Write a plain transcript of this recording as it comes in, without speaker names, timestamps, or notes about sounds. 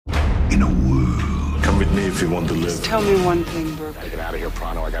in a world. Come with me if you want to live. Just tell me one thing, Burke. Get out of here,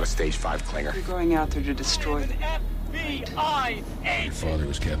 pronto. I got a stage 5 clinger. You're going out there to destroy them. Your father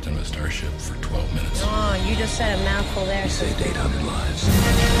was captain of a starship for 12 minutes. Oh, you just said a mouthful there. He saved 800 lives.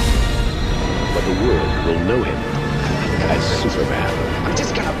 But the world will know him as Superman. I'm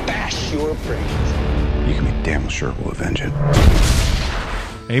just gonna bash your brains. You can be damn sure we'll avenge it.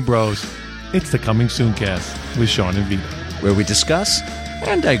 Hey, bros. It's the Coming Soon cast with Sean and Vito, where we discuss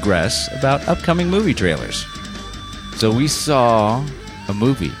and digress about upcoming movie trailers. So we saw a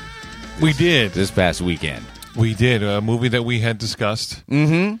movie We did. this past weekend. We did. A movie that we had discussed.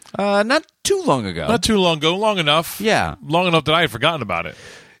 Not too long ago. Not too long ago. Long enough. Yeah. Long enough that I had forgotten about it.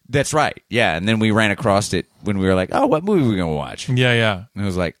 That's right. Yeah, and then we ran across it when we were like, oh, what movie are we going to watch? And Yeah. it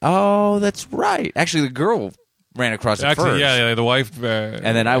was like, oh, that's right. Actually, the girl ran across it Actually, first. yeah, the wife.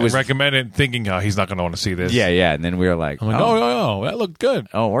 And then I was- recommended, thinking, oh, he's not going to want to see this. Yeah, and then we were like, I'm like, oh, that looked good.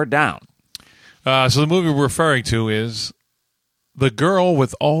 oh, we're down. So the movie we're referring to is The Girl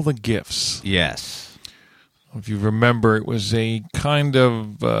with All the Gifts. Yes. If you remember, it was a kind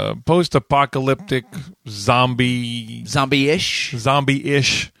of post-apocalyptic zombie-ish,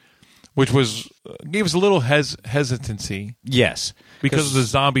 which was gave us a little hesitancy Yes. because of the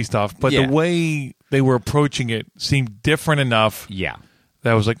zombie stuff. But Yeah. the way they were approaching it seemed different enough Yeah.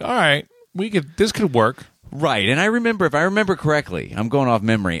 that I was like, all right, this could work. Right, and I remember, if I remember correctly, I'm going off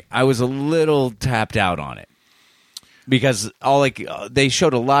memory, I was a little tapped out on it. Because they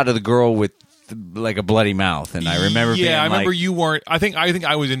showed a lot of the girl with like a bloody mouth, and I remember being I remember like, you weren't. I think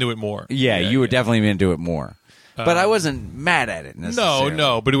I was into it more. Yeah, you were definitely into it more. But I wasn't mad at it necessarily.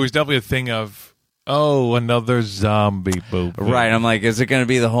 No, but it was definitely a thing of, oh, another zombie boo. Right, I'm like, is it going to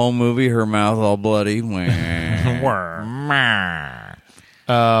be the whole movie, her mouth all bloody?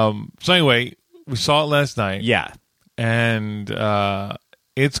 So anyway, we saw it last night. Yeah. And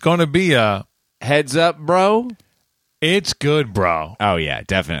it's going to be Heads up, bro? it's good, bro. Oh, yeah,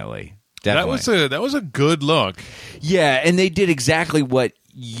 definitely. That was a good look. Yeah, and they did exactly what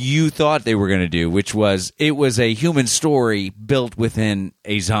you thought they were going to do, which was it was a human story built within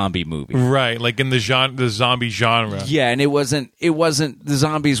a zombie movie. Right, like in the zombie genre. Yeah, and it wasn't the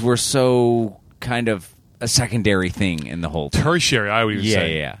zombies were so kind of a secondary thing in the whole thing. Tertiary, I would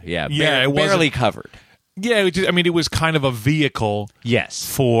say. Yeah. It barely wasn't- covered. Yeah, it was kind of a vehicle Yes,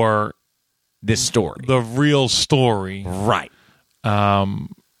 for this story. the real story. Right.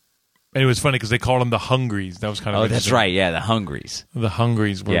 And it was funny because they called them the Hungries. That was kind of Oh, that's interesting. right. Yeah, the Hungries. The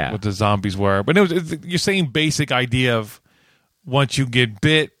Hungries were Yeah. what the zombies were. But it's your same basic idea of once you get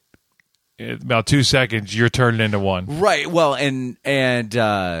bit, in about 2 seconds, you're turned into one. Right. Well, and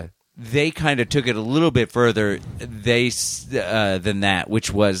they kind of took it a little bit further than that,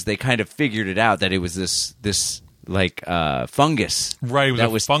 which was they kind of figured it out that it was this like fungus. Right, it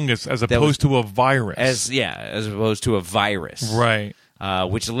was fungus as opposed to a virus. As opposed to a virus. Right.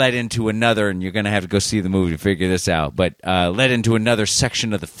 Which led into another, and you're going to have to go see the movie to figure this out, but led into another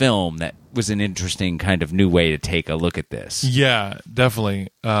section of the film that was an interesting kind of new way to take a look at this. Yeah, definitely.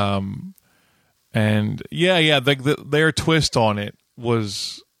 Their twist on it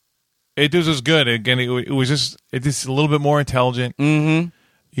was good. Again, it was just a little bit more intelligent. Mm-hmm.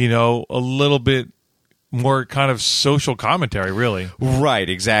 A little bit more kind of social commentary, really. Right,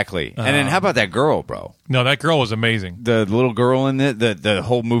 exactly. And then how about that girl, bro? No, that girl was amazing. The little girl in it, the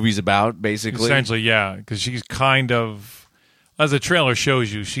whole movie's about, basically. Essentially, yeah, because she's kind of, as the trailer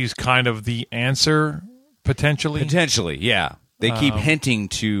shows you, she's kind of the answer, potentially. Potentially, yeah. They keep hinting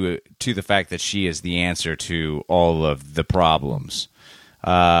to the fact that she is the answer to all of the problems.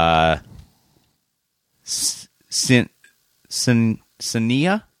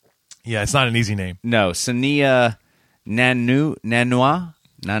 Sania? Yeah, it's not an easy name. No, Sania Nanua?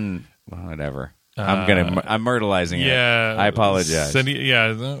 Whatever. I'm myrtleizing it. Yeah. I apologize.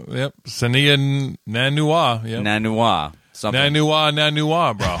 Yep. Sania Nanua. Yep. Nanua. Something.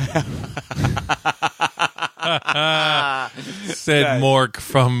 Nanua, bro. Said Mork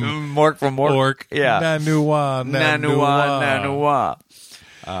from Mork. Yeah. Nanua. Nanua.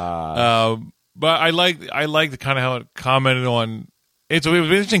 But I like kind of how it commented on. It was an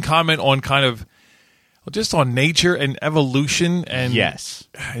interesting comment on kind of just on nature and evolution and yes,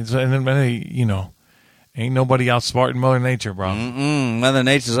 and then ain't nobody outsmarting Mother Nature, bro. Mother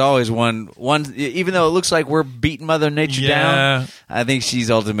Nature's always one. Even though it looks like we're beating Mother Nature down, I think she's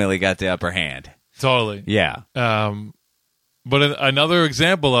ultimately got the upper hand. Totally. Yeah. But another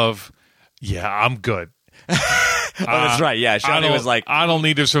example of, I'm good. That's right. Yeah, Shawnee was like, I don't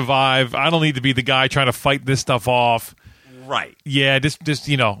need to survive. I don't need to be the guy trying to fight this stuff off. Right. Yeah, just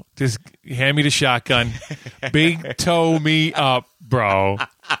hand me the shotgun. Big toe me up, bro.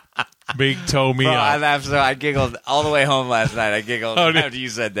 Big toe me Bro, I up. laughed so I giggled all the way home last night. I giggled Oh, after you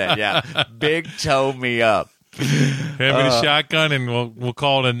said that. Yeah, big toe me up. Hand me the shotgun, and we'll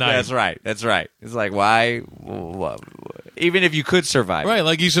call it a night. That's right. That's right. It's like why? Even if you could survive, Right,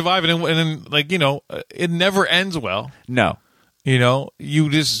 like you survive it, and then like it never ends well. No, You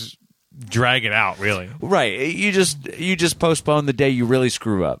just drag it out, really. right. You just postpone the day you really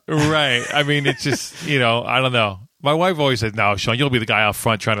screw up. Right. I mean, it's just I don't know. My wife always says, "No, Sean, you'll be the guy out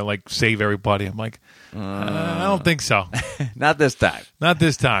front trying to like save everybody." I'm like, I don't think so. Not this time. Not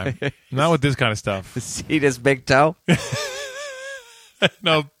this time. Not with this kind of stuff. See this big toe?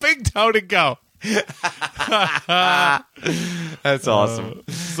 No, big toe to go. That's awesome.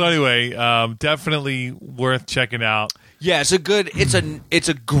 So anyway, definitely worth checking out. Yeah, it's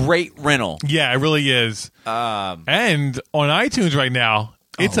a great rental. Yeah, it really is. And on iTunes right now,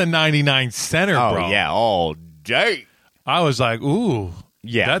 it's a 99 center, bro. Oh yeah, all day. I was like, ooh,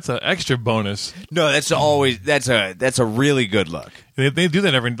 Yeah. that's an extra bonus. No, that's a really good look. They do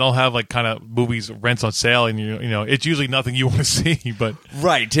that they'll have like kind of movies rents on sale, and it's usually nothing you want to see, but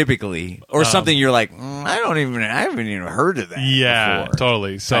Right, typically, or something you're like, I haven't even heard of that. yeah, before,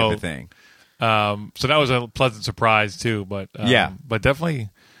 totally. type So of thing. So that was a pleasant surprise too, but Yeah. but definitely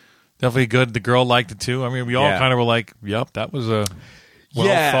good. The girl liked it too. I mean, we all Yeah. kind of were like, "Yep, that was a well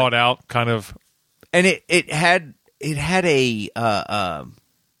Yeah. thought out kind of." And it had a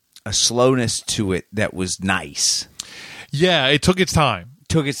slowness to it that was nice. Yeah, it took its time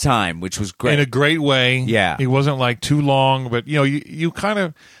Took its time, which was great. in a great way. Yeah. it wasn't like too long, but you kind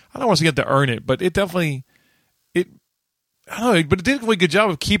of I don't want to get to earn it, but it definitely I don't know, but it did a really good job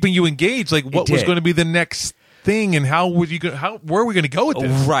of keeping you engaged. Like, what was did. going to be the next thing, and where are we going to go with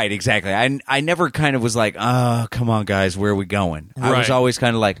this? Right, exactly. I never kind of was like, come on, guys, where are we going? I was Right. always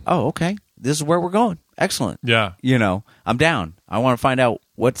kind of like, oh, okay, this is where we're going. Excellent. Yeah, I'm down. I want to find out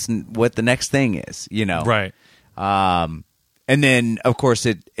what the next thing is. right. And then of course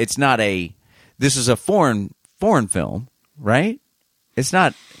it's not this is a foreign film, right? It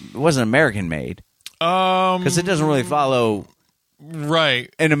wasn't American made because it doesn't really follow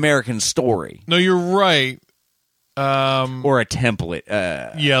Right. an American story No, you're right. or a template.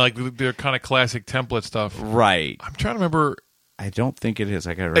 Yeah, like their kind of classic template stuff. Right. I'm trying to remember. I don't think it is.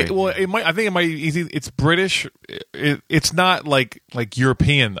 I got it right. Well, it might. I think it might. It's British. It's not like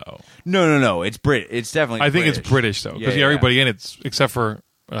European though. No. It's Brit. It's definitely. I think it's British though, because Yeah. everybody in it's except for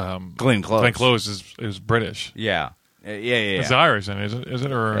Glenn Close. Glenn Close is British. Yeah. Yeah. It's Irish, then is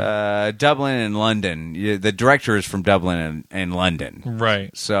it or Dublin and London. Yeah, the director is from Dublin and London.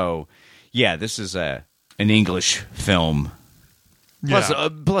 right? So, yeah, this is an English film. Yeah.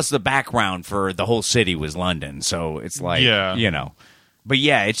 Plus the background for the whole city was London, so it's like, Yeah. But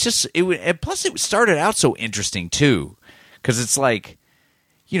yeah, it's just plus it started out so interesting too, because it's like,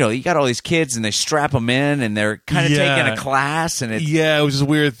 you got all these kids and they strap them in and they're kind of Yeah. taking a class, and Yeah, it was this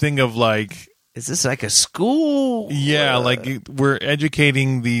weird thing of like. is this like a school? Yeah, like we're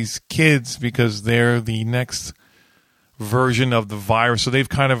educating these kids because they're the next version of the virus. So they've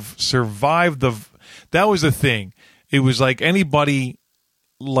kind of survived that was the thing. It was like anybody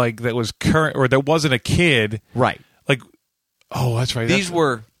like that was current or that wasn't a kid. Right. Like, oh, that's right. These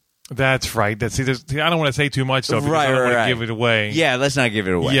were That's right. I don't want to say too much though because Right, I don't want right. to give it away. yeah. Let's not give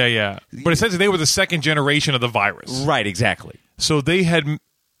it away. Yeah. But essentially they were the second generation of the virus. Right. Exactly. So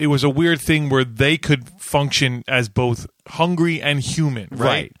it was a weird thing where they could function as both hungry and human,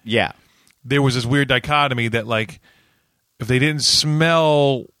 right? Yeah. There was this weird dichotomy that like if they didn't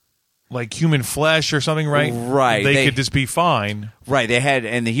smell like human flesh or something, right? Right. They could just be fine. Right.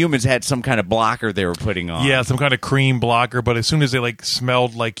 And the humans had some kind of blocker they were putting on. Yeah, some kind of cream blocker, but as soon as they like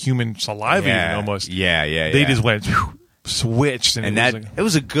smelled like human saliva even almost. Yeah. They just went switched and It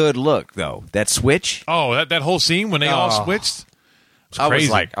was a good look though. That switch. oh, that whole scene when they all switched. It was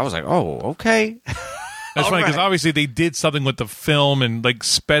crazy. I was like, oh, okay. That's funny because right. obviously they did something with the film and like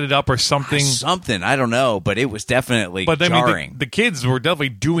sped it up or something. Something, I don't know, but it was definitely But I mean, jarring. the kids were definitely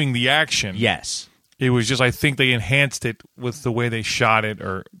doing the action. Yes. It was just, I think they enhanced it with the way they shot it,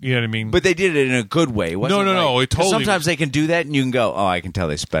 or you know what I mean. But they did it in a good way. It wasn't No, like- it totally 'cause sometimes was. they can do that, and you can go, "Oh, I can tell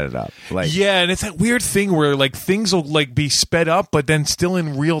they sped it up." Like, yeah, and it's that weird thing where like things will like be sped up, but then still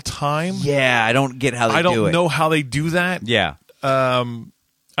in real time. yeah, I don't get how they I do don't it. know how they do that. Yeah,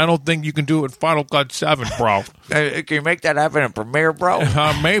 I don't think you can do it with Final Cut 7, bro. can you make that happen in Premiere, bro?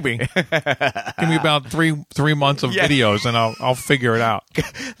 Maybe. Give me about three months of Yeah. videos, and I'll figure it out,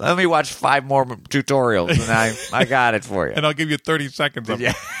 Let me watch 5 more tutorials, and I got it for you. and I'll give you 30 seconds of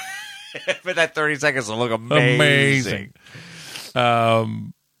Yeah. But that 30 seconds will look amazing.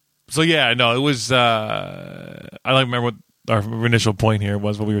 So yeah, no, it was. I don't remember what our initial point here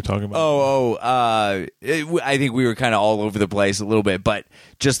was what we were talking about. I think we were kind of all over the place a little bit, but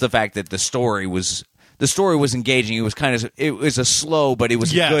just the fact that the story was engaging. It was a slow, but it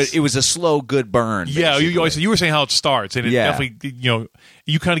was good. It was a slow, good burn. Yeah, you were saying how it starts, and it definitely,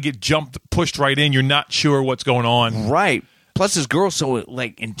 you kind of get pushed right in. You're not sure what's going on. Right. Plus, this girl's so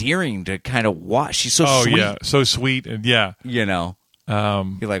like endearing to kind of watch. She's so sweet. Yeah, so sweet, and you're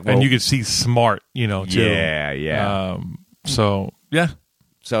like, well, and you could see smart, too. Yeah. So yeah.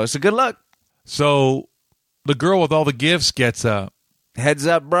 So it's a good look. So the girl with all the gifts gets a heads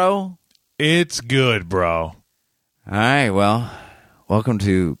up, bro. It's good, bro. All right, well, welcome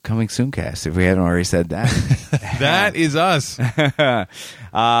to Coming Sooncast, if we haven't already said that. That is us.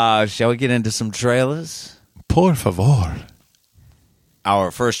 Shall we get into some trailers? Por favor.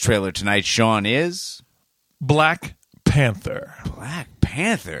 Our first trailer tonight, Sean, is... Black Panther. Black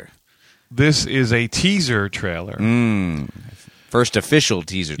Panther? This is a teaser trailer. First official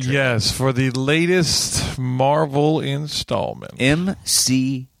teaser trailer. Yes, for the latest Marvel installment.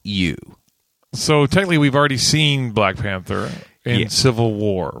 MCU. So technically we've already seen Black Panther in Civil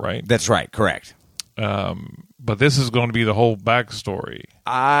War, right? That's right, correct. But this is going to be the whole backstory.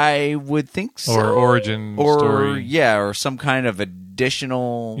 I would think so. Or origin story. Yeah, or some kind of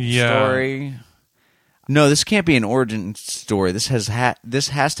additional story. No, this can't be an origin story. This has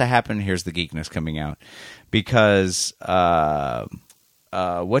to happen. Here's the geekness coming out. Because,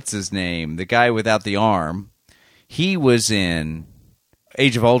 what's his name? The guy without the arm, he was in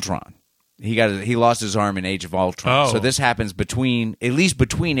Age of Ultron. He lost his arm in Age of Ultron. Oh. So this happens between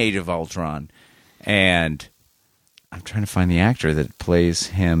Age of Ultron and I'm trying to find the actor that plays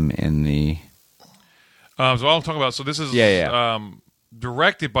him in the. So all I'm talking about. So this is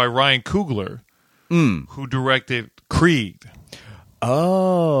directed by Ryan Coogler, who directed Creed.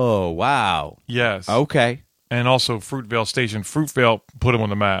 Oh wow! Yes. Okay. And also Fruitvale Station. Fruitvale put him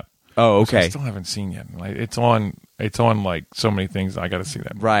on the map. Oh, okay. Which I still haven't seen yet. Like, it's on like so many things. I got to see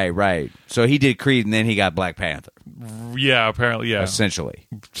that. Right. So he did Creed, and then he got Black Panther. Yeah, apparently, yeah. Essentially,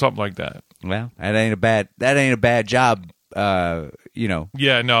 something like that. Well, that ain't a bad job.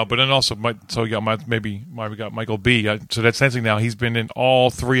 Yeah, no, but then also, so you got we got Michael B. So that's sensing now. He's been in all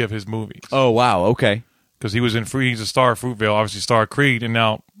 3 of his movies. Oh wow, okay. Because he's a star of Fruitvale, obviously star of Creed, and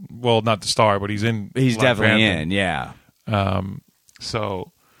now, well, not the star, but he's in. He's Black definitely Panther. in, yeah.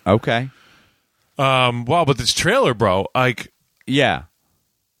 So. Okay. Wow, but this trailer, bro, like. Yeah.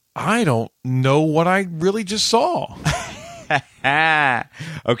 I don't know what I really just saw.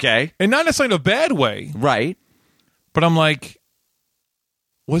 Okay. And not necessarily in a bad way. Right. But I'm like,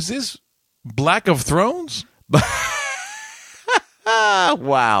 was this Black of Thrones?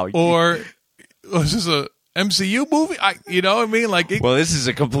 Wow. Or was this a MCU movie? You know what I mean? Like, well, this is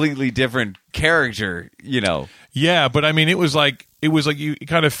a completely different character, Yeah, but I mean, it was like you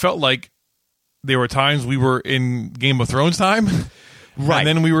kind of felt like there were times we were in Game of Thrones time, right? And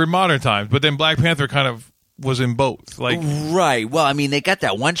then we were in modern times. But then Black Panther kind of was in both, like right. Well, I mean, they got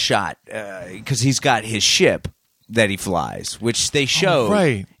that one shot because he's got his ship that he flies, which they showed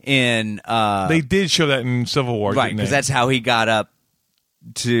right in. They did show that in Civil War, right? Because that's how he got up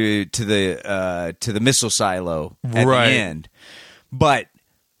to the missile silo at the end. But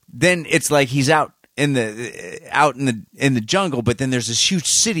then it's like he's out in the jungle, but then there's this huge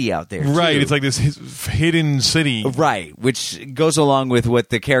city out there, right? too. It's like this hidden city, right? Which goes along with what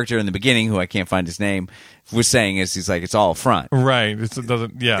the character in the beginning, who I can't find his name, was saying. Is he's like, it's all a front, right? It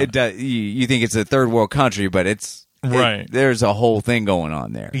doesn't, yeah. It does. You think it's a third world country, but it's right. There's a whole thing going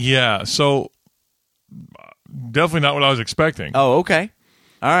on there. Yeah. So definitely not what I was expecting. Oh, okay,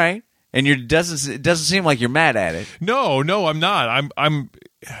 all right. And it doesn't seem like you're mad at it. No, I'm not. I'm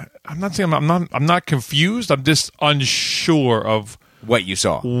not saying I'm not confused. I'm just unsure of what you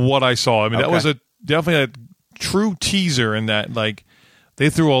saw. What I saw. I mean, okay. That was definitely a true teaser in that, like, they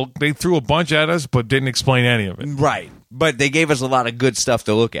threw a bunch at us, but didn't explain any of it. Right. But they gave us a lot of good stuff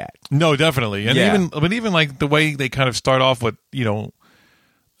to look at. No, definitely. And even like the way they kind of start off with,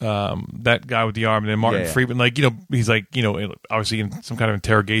 that guy with the arm, and then Martin Freeman, like, he's like, obviously in some kind of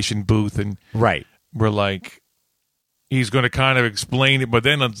interrogation booth, and right. We're like, he's going to kind of explain it, but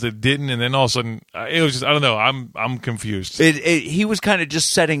then it didn't, and then all of a sudden, it was just, I don't know, I'm confused. He was kind of just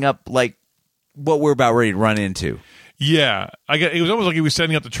setting up like what we're about ready to run into. Yeah, it was almost like he was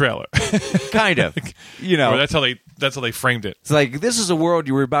setting up the trailer, kind of. Or that's how they framed it. It's like, this is a world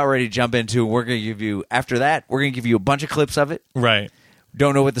you were about ready to jump into, and we're going to give you a bunch of clips of it. Right.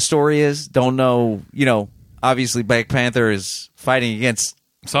 Don't know what the story is. Don't know. Obviously, Black Panther is fighting against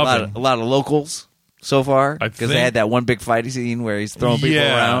a lot of locals so far, because they had that one big fight scene where he's throwing people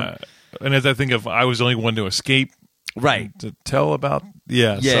around. And as I think of, I was the only one to escape. Right. to tell about.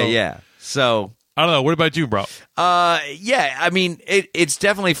 Yeah. Yeah. So I don't know. What about you, bro? yeah, I mean, it's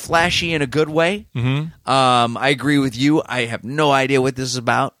definitely flashy in a good way. Mm-hmm. I agree with you. I have no idea what this is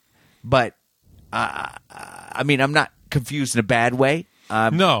about, but I mean, I'm not confused in a bad way.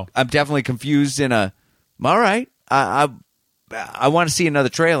 No. I'm definitely confused in a. All right, I want to see another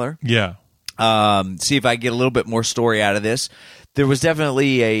trailer. Yeah. See if I get a little bit more story out of this. There was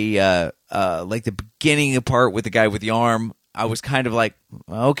definitely a like the beginning part with the guy with the arm. I was kind of like,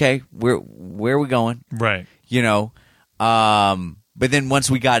 okay, where are we going? Right. You know, but then once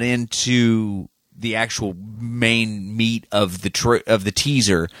we got into the actual main meat of the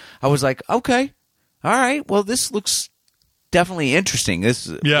teaser, I was like, okay, all right, well, this looks definitely interesting. This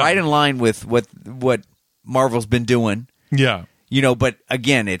is right in line with what Marvel's been doing. Yeah. You know, but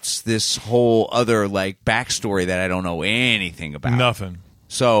again, it's this whole other like backstory that I don't know anything about. Nothing.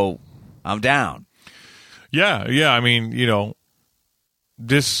 So I'm down. Yeah. I mean, you know,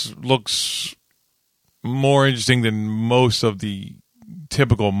 this looks more interesting than most of the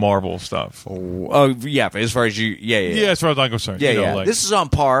typical Marvel stuff. Oh yeah, as far as you, yeah. As far as I'm concerned. Yeah, you know, yeah. like, This is on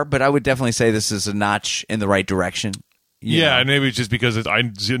par, but I would definitely say this is a notch in the right direction. You know? and maybe it's just because I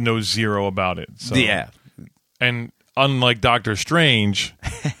know zero about it. So. Yeah. And unlike Doctor Strange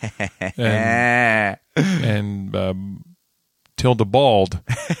and Tilda Bald,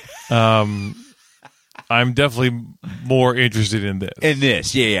 I'm definitely more interested in this. In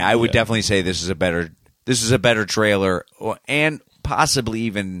this, yeah. I would definitely say this is a better trailer and possibly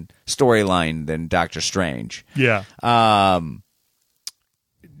even storyline than Doctor Strange. Yeah.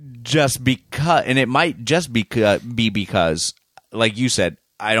 Just because, and it might just be because, like you said,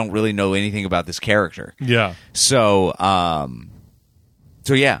 I don't really know anything about this character. Yeah. So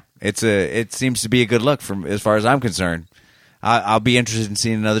yeah, it seems to be a good look from as far as I'm concerned. I'll be interested in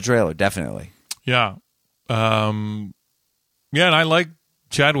seeing another trailer, definitely. Yeah. And I like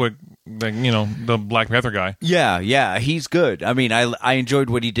Chadwick, you know, the Black Panther guy. Yeah, he's good. I mean, I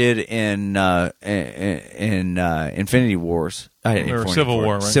enjoyed what he did in Infinity Wars. Or Civil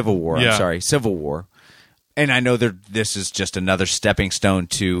War, right? Civil War. Yeah. I'm sorry, Civil War. And I know this is just another stepping stone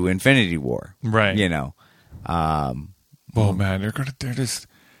to Infinity War, right? You know. Oh man, they're just.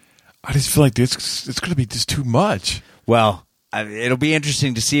 I just feel like it's going to be just too much. Well, it'll be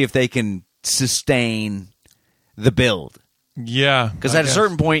interesting to see if they can sustain the build. Yeah, because at a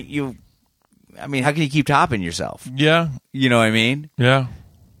certain point, how can you keep topping yourself? Yeah, you know what I mean. Yeah,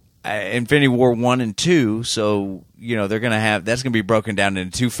 Infinity War 1 and 2. So they're going to have that's going to be broken down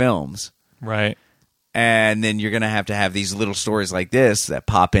into 2 films, right? And then you're going to have these little stories like this that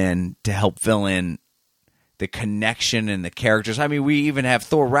pop in to help fill in the connection and the characters. I mean, we even have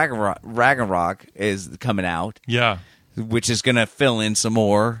Thor Ragnarok is coming out. Yeah. Which is going to fill in some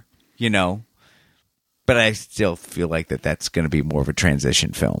more, But I still feel like that's going to be more of a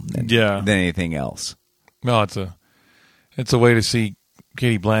transition film than anything else. No, it's a way to see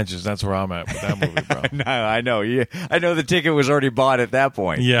Katie Blanchett. That's where I'm at with that movie, bro. No, I know. Yeah, I know the ticket was already bought at that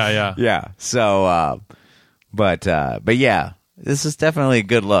point. Yeah. So, but yeah, this is definitely a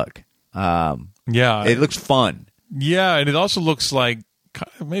good look. It looks fun. Yeah, and it also looks like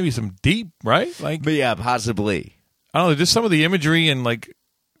kind of maybe some deep, right? Like, but yeah, possibly. I don't know, just some of the imagery and like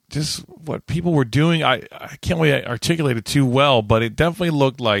just what people were doing. I can't really articulate it too well, but it definitely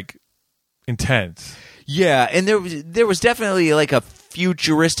looked like intense. Yeah, and there was definitely like a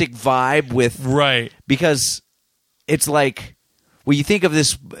futuristic vibe with right because it's like. Well, you think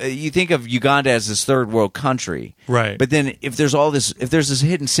of Uganda as this third world country, right? But then if there's this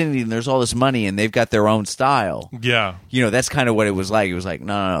hidden city and there's all this money and they've got their own style, that's kind of what it was like. It was like,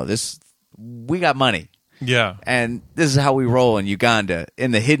 no, we got money, and this is how we roll in Uganda, in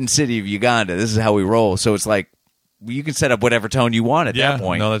the hidden city of Uganda. This is how we roll. So it's like you can set up whatever tone you want at that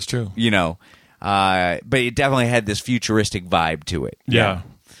point. No, that's true. But it definitely had this futuristic vibe to it. Yeah.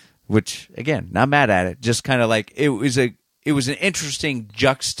 Which again, not mad at it. Just kind of like it was an interesting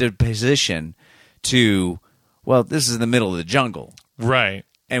juxtaposition to, well, this is in the middle of the jungle. Right.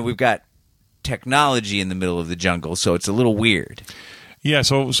 And we've got technology in the middle of the jungle, so it's a little weird. Yeah,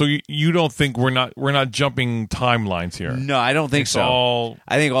 so you don't think we're not jumping timelines here? No, I don't think so.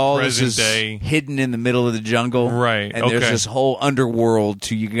 I think all this is hidden in the middle of the jungle. Right. And there's this whole underworld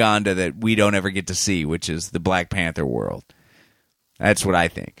to Uganda that we don't ever get to see, which is the Black Panther world. That's what I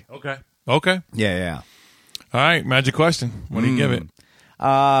think. Okay. Yeah. All right, magic question. What do you give it?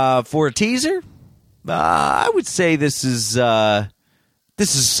 For a teaser, I would say this is solid.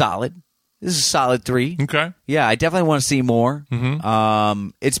 This is a solid 3. Okay. Yeah, I definitely want to see more. Mm-hmm.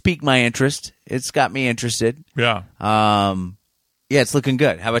 It's piqued my interest. It's got me interested. Yeah. Yeah, it's looking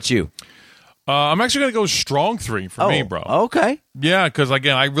good. How about you? I'm actually going to go strong 3 for me, bro. Okay. Yeah, because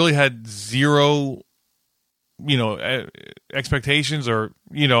again, I really had zero, expectations, or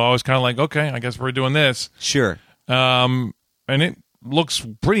I was kind of like, okay, I guess we're doing this. Sure. And it looks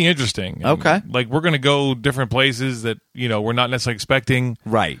pretty interesting. And, Okay. like we're going to go different places that we're not necessarily expecting.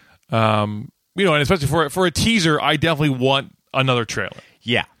 Right. And especially for a teaser, I definitely want another trailer.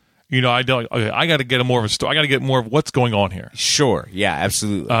 Yeah. I don't. Okay, I got to get more of a story. I got to get more of what's going on here. Sure. Yeah,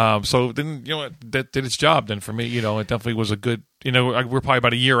 absolutely. So then, that did its job. Then for me, it definitely was a good. We're probably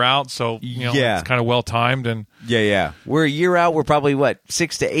about a year out, so Yeah. it's kind of well timed. And yeah. We're a year out. We're probably,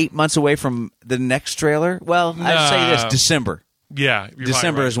 6 to 8 months away from the next trailer? Well, I'd say this, December. yeah, you're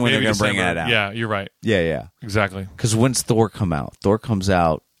December right. is when Maybe they're gonna bring December. that out. Yeah, you're right. Yeah. Exactly. Because when's Thor come out? Thor comes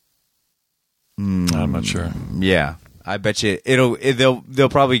out. I'm not sure. Yeah. I bet you they'll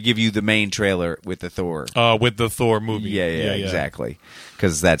probably give you the main trailer with the Thor. With the Thor movie. Yeah, exactly.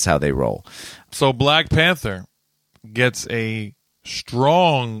 Because that's how they roll. So Black Panther gets a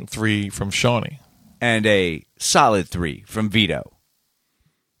strong 3 from Shawnee. And a solid 3 from Vito.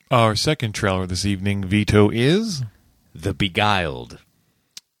 Our second trailer this evening, Vito, is The Beguiled.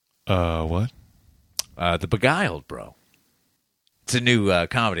 what? The Beguiled, bro. It's a new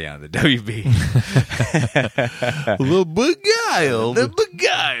comedy on the WB. The Beguiled. The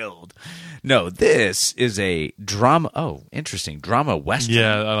Beguiled. No, this is a drama. Oh, interesting. Drama western.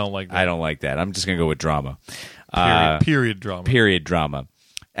 Yeah, I don't like that. I don't like that. I'm just going to go with drama. Period drama. Period drama.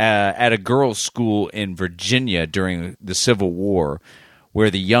 At a girls' school in Virginia during the Civil War,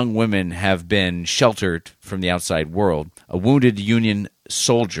 where the young women have been sheltered from the outside world, a wounded Union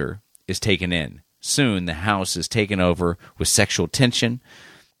soldier is taken in. Soon, the house is taken over with sexual tension,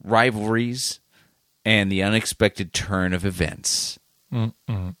 rivalries, and the unexpected turn of events.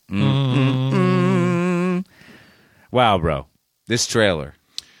 Wow, bro. This trailer.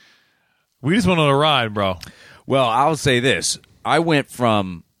 We just went on a ride, bro. Well, I'll say this. I went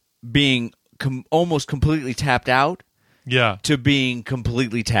from being almost completely tapped out Yeah. to being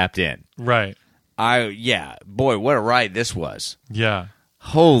completely tapped in. Right. Boy, what a ride this was. Yeah.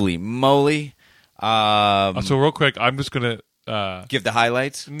 Holy moly. So real quick, I'm just going to... Give the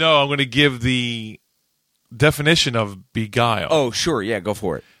highlights? I'm going to give the definition of beguile. Oh, sure. Yeah, go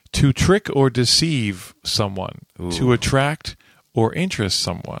for it. To trick or deceive someone. To attract or interest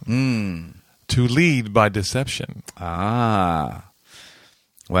someone. To lead by deception. Ah.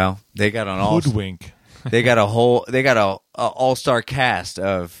 Well, they got an Hoodwink. They got a all-star cast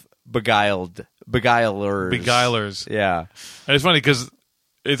of beguilers. Beguilers. Yeah. And it's funny because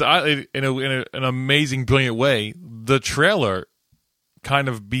it's in an amazing, brilliant way. The trailer kind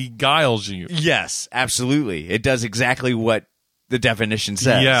of beguiles you. Yes, absolutely. It does exactly what the definition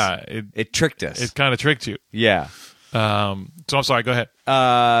says. Yeah, it tricked us. it kind of tricked you. Yeah. So I'm sorry. Go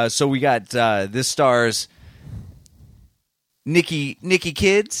ahead. So we got this stars Nikki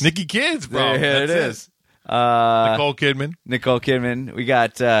Kids. Nikki Kids, bro. There it That's is. Nicole Kidman. Nicole Kidman. We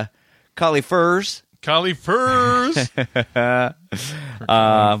got Collie Furs. Collie Furs.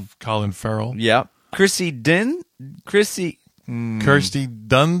 Colin Farrell. Yep. Kirsty Kirsty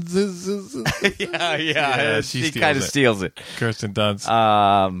Dunst. yeah. she She kind of steals it. Kirsten Dunst.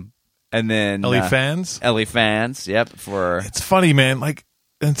 And then Ellie Fans. Ellie Fans. Yep. For It's funny, man. Like,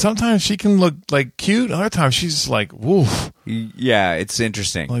 and sometimes she can look like cute. Other times she's just like, woof. yeah, it's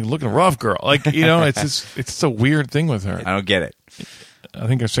interesting. Like looking rough, girl. Like, it's just a weird thing with her. I don't get it. I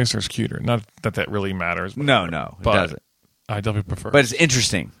think her sister's cuter. Not that really matters. No, it but doesn't. I definitely prefer. But it's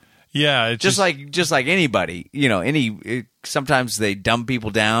interesting. yeah, it's Just like anybody, sometimes they dumb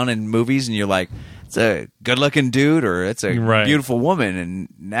people down in movies, and you're like, it's a good-looking dude, or it's a Right. beautiful woman, and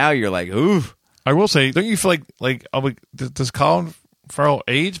now you're like, ooh. I will say, don't you feel like does Colin Farrell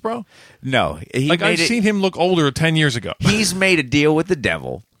age, bro? No, I've seen him look older 10 years ago. He's made a deal with the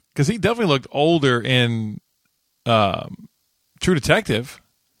devil. Because he definitely looked older in True Detective.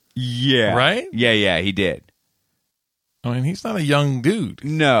 Yeah. Right? Yeah, he did. I mean, he's not a young dude.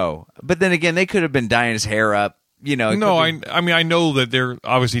 No, but then again, they could have been dyeing his hair up. It No, could be- I mean, I know that they're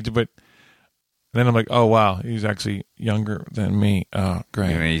obviously, but then I'm like, oh, wow, he's actually younger than me. Oh,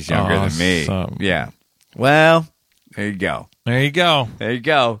 great. I mean, he's younger than me. Awesome. Yeah. Well, there you go. There you go. There you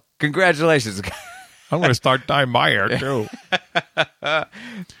go. Congratulations. I'm going to start dyeing my hair, too.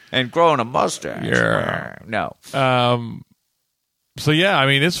 And growing a mustache. Yeah. No. So, yeah, I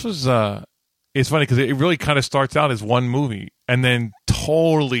mean, this was, it's funny because it really kind of starts out as one movie and then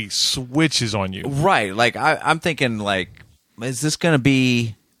totally switches on you. Right. Like, I'm thinking, like, is this going to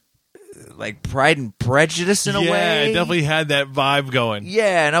be like Pride and Prejudice in a way? Yeah, it definitely had that vibe going.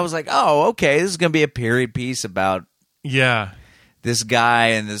 Yeah, and I was like, oh, okay, this is going to be a period piece about Yeah. this guy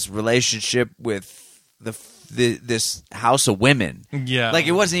and this relationship with this house of women. Yeah. Like,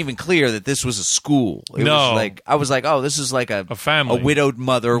 it wasn't even clear that this was a school. It No. was like, I was like, oh, this is like a family. a widowed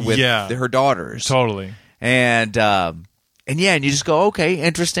mother with Yeah. her daughters. Totally. And yeah, and you just go, okay,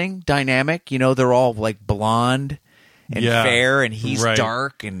 interesting dynamic. You know, they're all like blonde and Yeah. fair, and he's Right.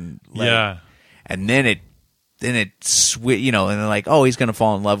 dark, and like, Yeah. and then it you know, and they're like, oh, he's gonna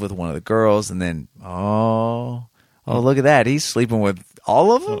fall in love with one of the girls, and then oh, look at that, he's sleeping with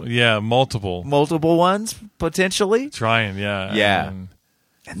all of them, Yeah, multiple. multiple ones potentially. Trying, yeah. Yeah. And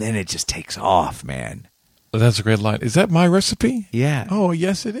And then it just takes off, man. that's a great line. Is that my recipe? Yeah. Oh,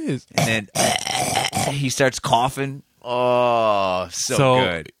 yes, it is. And then he starts coughing. Oh, so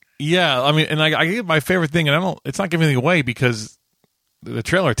good. Yeah, I mean, and I get my favorite thing, and it's not giving anything away because the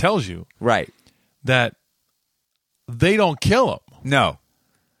trailer tells you Right. that they don't kill him. No.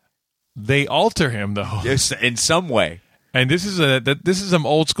 They alter him, though. Yes, in some way. And this is some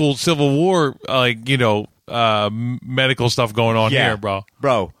old school Civil War, medical stuff going on here, bro.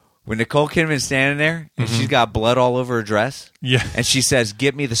 Bro, when Nicole Kidman's standing there and she's got blood all over her dress, Yeah. and she says,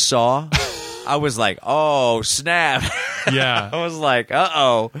 "Get me the saw," I was like, "Oh, snap." Yeah. I was like,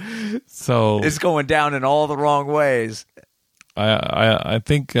 "Uh-oh. So It's going down in all the wrong ways." I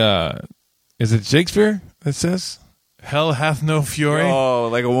think is it Shakespeare that says hell hath no fury? Oh,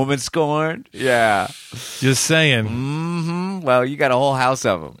 like a woman scorned? Yeah. Just saying. Mm-hmm. Well, you got a whole house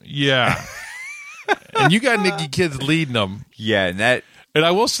of them. Yeah. And you got Nikki Kids leading them. Yeah, and that... And I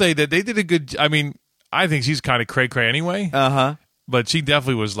will say that they did a good. I mean, I think she's kind of cray anyway. Uh-huh. But she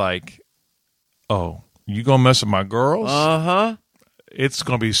definitely was like, "Oh, you gonna mess with my girls? Uh-huh. It's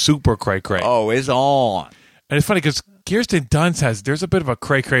gonna be super cray." Oh, it's on. And it's funny because Kirsten Dunst there's a bit of a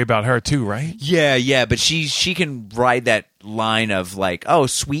cray about her too, right? Yeah, but she can ride that line of like, oh,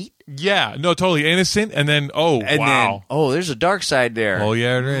 sweet. Yeah, no, totally innocent, and then And then, wow, oh, there's a dark side there. oh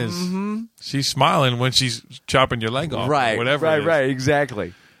yeah, it is. Mm-hmm. She's smiling when she's chopping your leg off, right, or whatever. it is. right,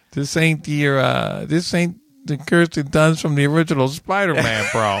 exactly. This ain't this ain't the Kirsten Dunst from the original Spider-Man,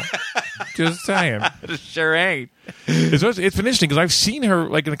 bro. Just saying. Sure ain't. It's been interesting because I've seen her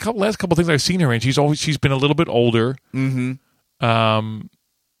like in last couple things I've seen her in. She's been a little bit older. Mm-hmm.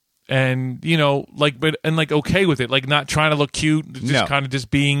 And you know, but okay with it, like not trying to look cute, just No. kind of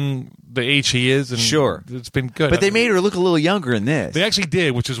just being the age she is. And Sure. it's been good. But they made her look a little younger in this. They actually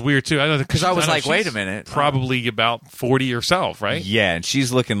did, which is weird too. Because I was like, wait a minute. probably about 40 herself, right? Yeah, and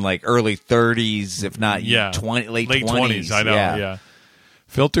she's looking like early 30s, if not Yeah, late 20s. 20s. I know. Yeah.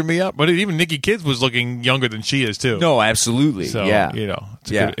 Filter me up, but even Nikki Kids was looking younger than she is too. No, absolutely. So yeah. you know,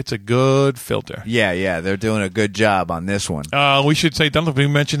 Yeah. it's a good filter. Yeah, they're doing a good job on this one. We should say, don't we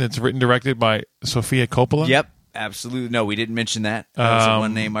mention it's written directed by Sofia Coppola? Yep, absolutely. No, we didn't mention that. That was the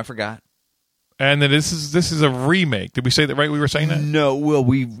one name I forgot. And then this is a remake. Did we say that right? We were saying that? No, well,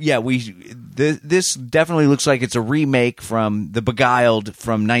 this definitely looks like it's a remake from The Beguiled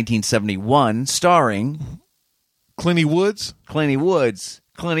from 1971, starring Clint Eastwood.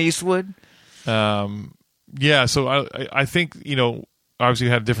 Yeah, so I think, you know, obviously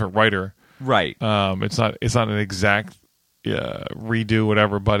you had a different writer. Right. It's not an exact redo,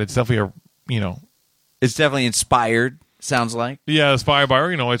 whatever, but it's definitely It's definitely inspired, sounds like. Yeah, inspired by her.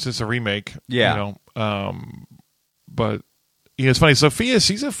 You know, it's just a remake. Yeah. You know, but it's funny. Sophia,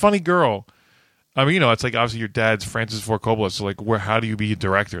 she's a funny girl. I mean, you know, it's like obviously your dad's Francis Ford Coppola. So like, how do you be a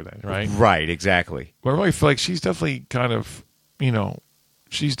director then, right? Right, exactly. But I really feel like she's definitely kind of, you know,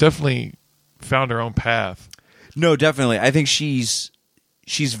 she's definitely found her own path. No, definitely. I think she's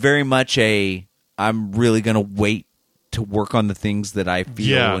very much I'm really going to wait to work on the things that I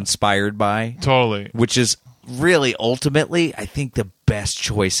feel inspired by. Totally. Which is really ultimately, I think, the best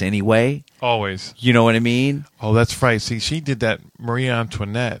choice anyway. Always. You know what I mean? Oh, that's right. See, she did that Marie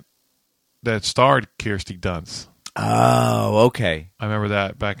Antoinette that starred Kirsten Dunst. Oh, okay. I remember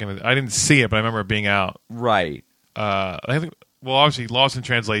that back in I didn't see it, but I remember it being out. Right. I think, well, obviously, Lost in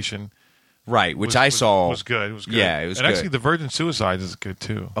Translation. Right, which I saw. Was good. It was good. Yeah, it was and good. actually, The Virgin Suicides is good,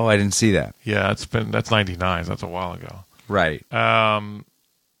 too. Oh, I didn't see that. Yeah, that's 99. So that's a while ago. Right.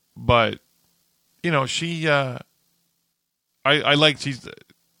 But, you know, she, I like, she's,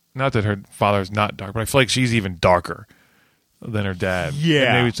 not that her father's not dark, but I feel like she's even darker than her dad.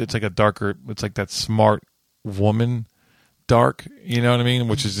 Yeah. And maybe it's like a darker, it's like that smart woman dark, you know what I mean?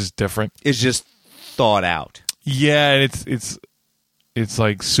 Which is just different. It's just thought out. Yeah, and it's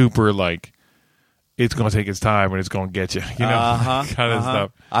like super like, it's going to take its time and it's going to get you, you know, kind of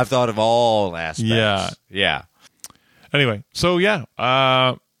stuff. I've thought of all aspects. Yeah. Yeah. Anyway, so yeah,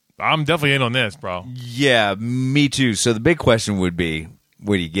 I'm definitely in on this, bro. Yeah, me too. So the big question would be,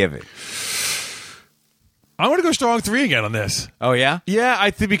 what do you give it? I'm going to go strong 3 again on this. Oh yeah. Yeah, I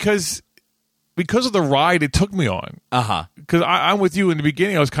think because of the ride it took me on. Because I'm with you in the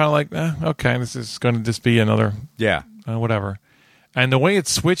beginning. I was kind of like, okay, this is going to just be another whatever. And the way it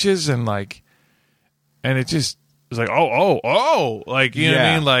switches and it just is like oh, like you know what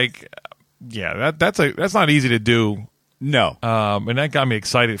I mean, like that's not easy to do. No. And that got me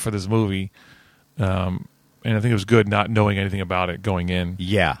excited for this movie. And I think it was good not knowing anything about it going in.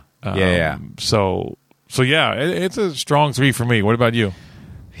 Yeah. So yeah, it's a strong 3 for me. What about you?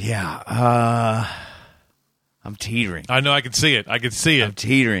 Yeah. I'm teetering. I know. I can see it. I'm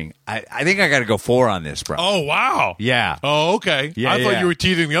teetering. I think I got to go 4 on this, bro. Oh, wow. Yeah. Oh, okay. Yeah, I thought you were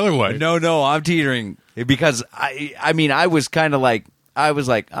teetering the other way. No, I'm teetering because I mean, I was like, all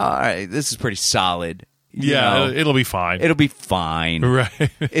right, this is pretty solid. You know, it'll be fine. It'll be fine.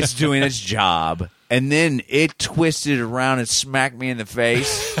 Right. It's doing its job. And then it twisted around and smacked me in the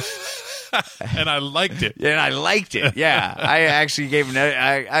face. And I liked it. And I liked it. Yeah. I actually gave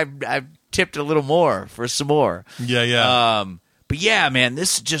I tipped a little more for some more. Yeah. But yeah, man,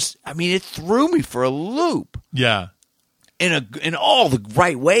 this just, I mean, it threw me for a loop. Yeah. In all the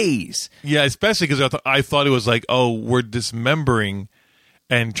right ways. Yeah, especially because I thought it was like, oh, we're dismembering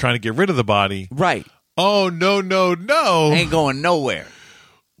and trying to get rid of the body. Right. Oh, no. Ain't going nowhere.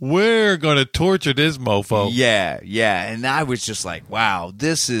 We're going to torture this mofo. Yeah. And I was just like, wow,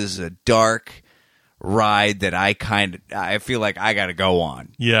 this is a dark ride that I feel like I got to go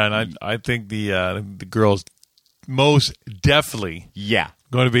on. Yeah, and I think the girls most definitely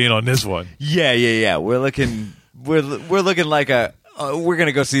going to be in on this one. Yeah. We're looking like we're going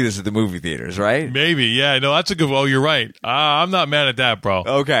to go see this at the movie theaters, right? Maybe, yeah. No, that's a good. Oh, you're right. I'm not mad at that, bro.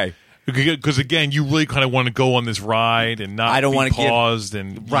 Okay. Because again, you really kind of want to go on this ride and not be paused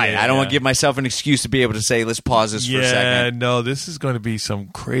right. I don't want to give myself an excuse to be able to say, let's pause this for a second. Yeah, no, this is going to be some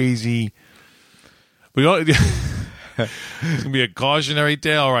crazy. It's going to be a cautionary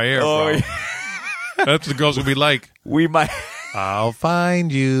tale right here, bro. Yeah. That's what the girls going to be like. We might. I'll find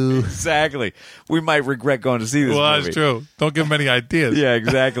you. Exactly. We might regret going to see this movie. Well, that's true. Don't give them any ideas. Yeah,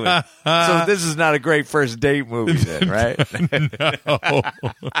 exactly. So this is not a great first date movie then, right? No.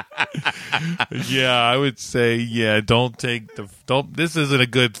 Yeah, I would say, don't. This isn't a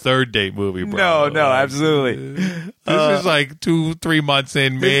good third date movie, bro. No, absolutely. This is like 2-3 months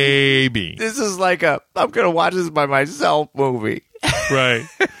in, maybe. This is like I'm going to watch this by myself movie. Right.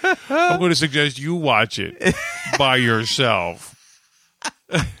 I'm going to suggest you watch it by yourself.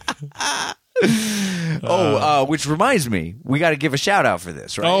 Which reminds me, we got to give a shout out for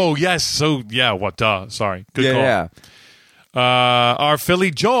this, right? Oh, yes. So, yeah, what? Sorry. Good call. Yeah. Our Philly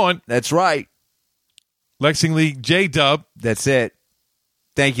John. That's right. Lexingly J-Dub. That's it.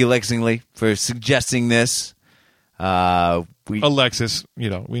 Thank you, Lexingly, for suggesting this. Alexis, we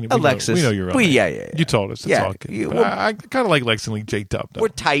Alexis. We know you're right. Yeah. You told us. It's all good. I kind of like Lexingly J-Dub, though. We're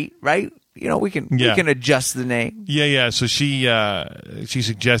tight, right? We can adjust the name. Yeah. So she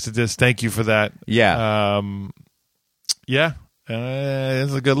suggested this. Thank you for that. Yeah.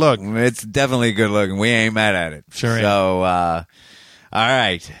 It's a good look. It's definitely a good look, and we ain't mad at it. Sure ain't. So, all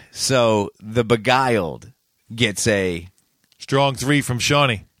right. So The Beguiled gets a strong 3 from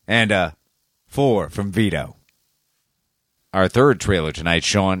Shawnee and a 4 from Vito. Our third trailer tonight,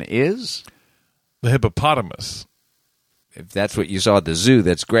 Sean, is The Hippopotamus. If that's what you saw at the zoo,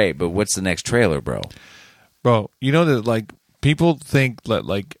 that's great. But what's the next trailer, bro? Bro, you know that people think that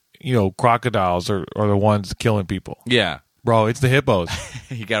crocodiles are the ones killing people. Yeah, bro, it's the hippos.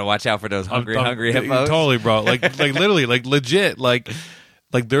 You got to watch out for those hungry hippos. Totally, bro. Literally, legit.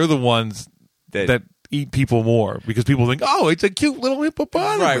 They're the ones that eat people more because people think, oh, it's a cute little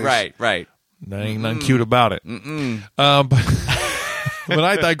hippopotamus. Right. There ain't nothing cute about it. But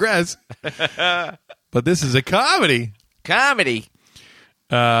I digress. But this is a comedy.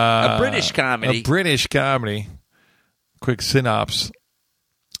 A British comedy. Quick synopsis.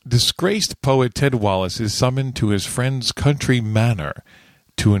 Disgraced poet Ted Wallace is summoned to his friend's country manor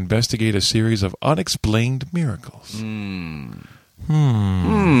to investigate a series of unexplained miracles.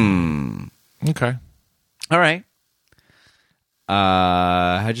 Okay. All right.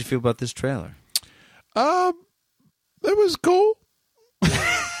 How'd you feel about this trailer? It was cool.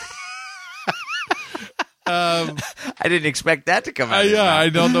 I didn't expect that to come out. I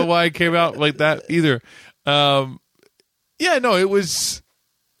don't know why it came out like that either. It was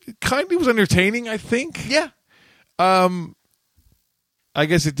it was entertaining, I think. Yeah. I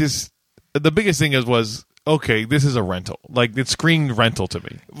guess it just the biggest thing was okay, this is a rental. It's screen rental to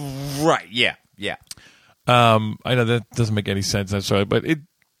me. Right, yeah. I know that doesn't make any sense necessarily, but it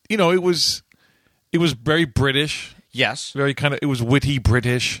was very British. Yes. Very kind of. It was witty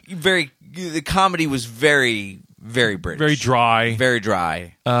British. The comedy was very, very British. Very dry. Very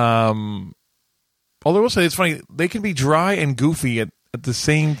dry. Although I will say it's funny, they can be dry and goofy at the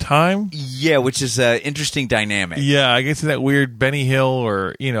same time. Yeah, which is an interesting dynamic. Yeah, I guess that weird Benny Hill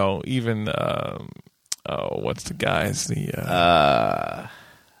or, even, what's the guys?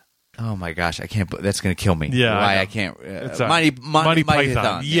 Oh my gosh, I can't. That's going to kill me. Yeah, why I I can't. Monty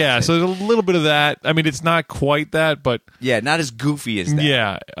Python. Yeah, so there's a little bit of that. I mean, it's not quite that, but yeah, not as goofy as that.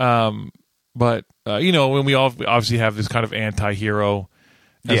 yeah. But when we all obviously have this kind of anti-hero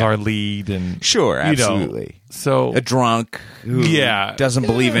as our lead, and sure, absolutely. So a drunk who doesn't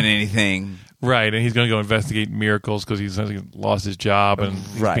believe in anything. Right, and he's going to go investigate miracles because he's lost his job and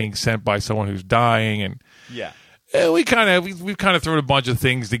he's being sent by someone who's dying, and we've kind of thrown a bunch of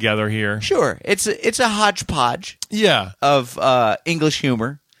things together here. Sure, it's a hodgepodge. Yeah, of English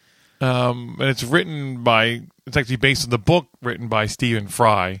humor, and it's actually based on the book written by Stephen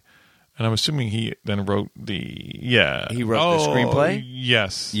Fry, and I'm assuming he then wrote the screenplay.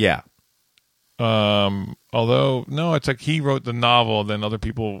 Yes, yeah. Although no, it's like he wrote the novel, then other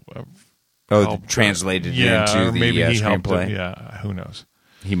people. Translated it into the maybe he screenplay. Helped him. Yeah, who knows?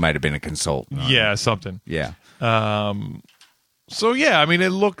 He might have been a consultant. Yeah, something. Yeah. So yeah, I mean, it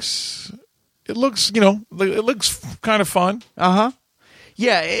looks it looks kind of fun.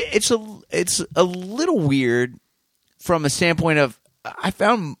 Yeah, it's a little weird from a standpoint of I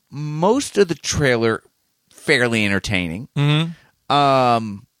found most of the trailer fairly entertaining. Mm-hmm.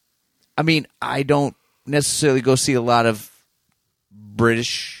 I mean, I don't necessarily go see a lot of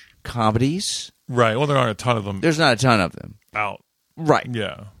British comedies. Right. Well, there aren't a ton of them. There's not a ton of them out. Right.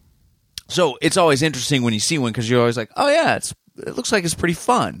 Yeah. So it's always interesting when you see one because you're always like, oh yeah, it looks like it's pretty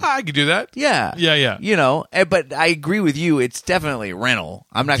fun. I could do that. Yeah. Yeah. But I agree with you. It's definitely a rental.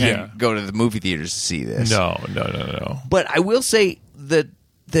 I'm not going to go to the movie theaters to see this. No. But I will say that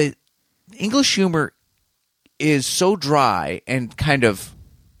the English humor is so dry and kind of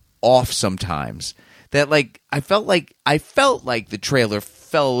off sometimes that I felt like the trailer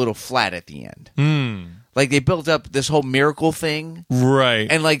fell a little flat at the end. Like they built up this whole miracle thing,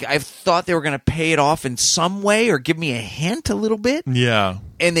 right? And I thought they were going to pay it off in some way or give me a hint a little bit. Yeah,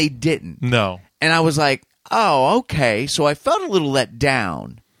 and they didn't. No, and I was like, oh, okay. So I felt a little let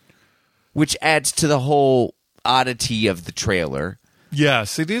down, which adds to the whole oddity of the trailer.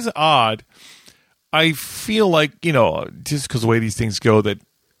 Yes, it is odd. I feel like just because the way these things go, that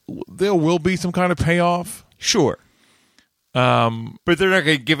there will be some kind of payoff. Sure. But they're not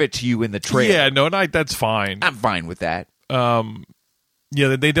going to give it to you in the trailer. Yeah, no, that's fine. I'm fine with that. Yeah,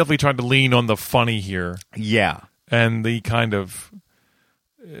 they definitely tried to lean on the funny here. Yeah. And the kind of...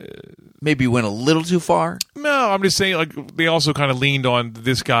 maybe went a little too far? No, I'm just saying, they also kind of leaned on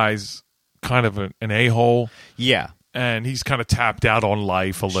this guy's kind of an a-hole. Yeah. And he's kind of tapped out on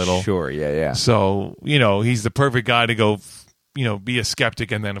life a little. Sure, yeah. So, he's the perfect guy to go, be a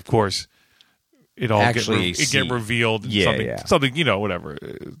skeptic, and then, of course... It all get revealed. Something, whatever.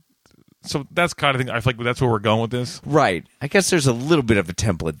 So that's kind of thing. I feel like that's where we're going with this. Right. I guess there's a little bit of a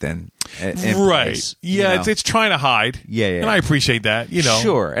template then. Right. Place, yeah, it's trying to hide. Yeah. And I appreciate that,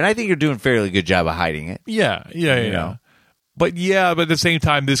 Sure. And I think you're doing a fairly good job of hiding it. Yeah. But at the same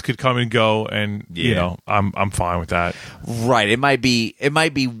time, this could come and go, and I'm fine with that. Right. It might be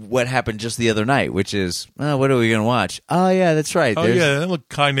what happened just the other night, which is, what are we going to watch? Oh yeah, that's right. Oh yeah, that looked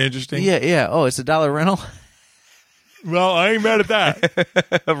kind of interesting. Yeah. Oh, it's $1 rental. Well, I ain't mad at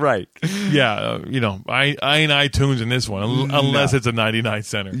that. Right. Yeah. I ain't iTunes in this one unless it's a 99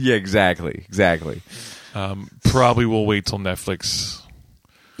 center. Yeah. Exactly. Probably we'll wait till Netflix.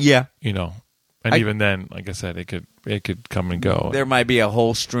 Yeah. And even then, like I said, it could come and go. There might be a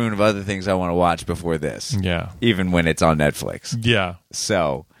whole strewn of other things I want to watch before this. Yeah. Even when it's on Netflix. Yeah.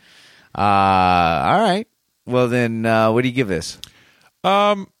 So, all right. Well, then, what do you give this?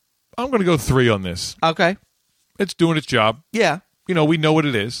 I'm going to go 3 on this. Okay. It's doing its job. Yeah. We know what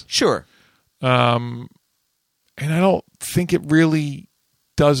it is. Sure. And I don't think it really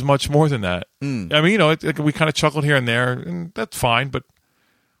does much more than that. I mean, we kind of chuckled here and there, and that's fine, but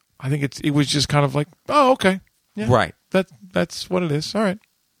I think it was just kind of like, oh, okay. Yeah, right. That's what it is. All right.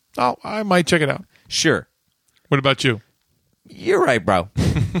 I might check it out. Sure. What about you? You're right, bro.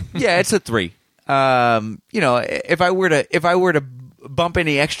 Yeah, it's a 3. If I were to bump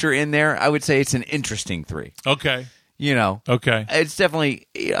any extra in there, I would say it's an interesting 3. Okay. Okay. It's definitely,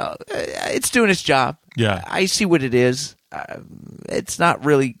 it's doing its job. Yeah. I see what it is. It's not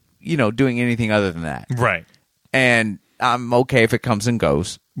really, doing anything other than that. Right. And I'm okay if it comes and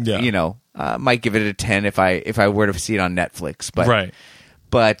goes. Yeah. I might give it a 10 if I were to see it on Netflix. But right.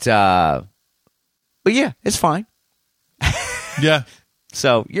 But yeah, it's fine. Yeah.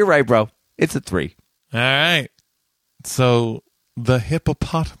 So you're right, bro. It's a 3. All right. So the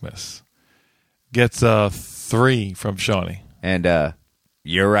hippopotamus gets a 3 from Shawnee. And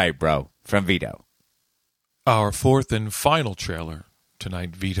you're right, bro. From Vito. Our fourth and final trailer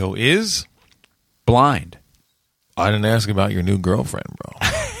tonight, Vito, is Blind. I didn't ask about your new girlfriend, bro.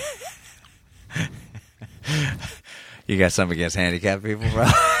 You got something against handicapped people, bro?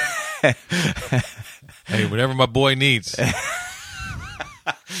 Hey, whatever my boy needs.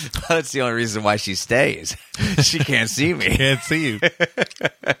 That's the only reason why she stays. She can't see me. Can't see you.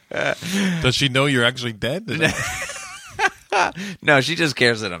 Does she know you're actually dead? No, she just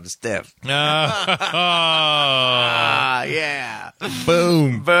cares that I'm stiff. Yeah.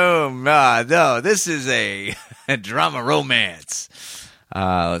 Boom. Boom. No, this is a drama romance.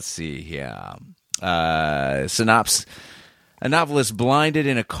 Let's see here. Synopsis. A novelist blinded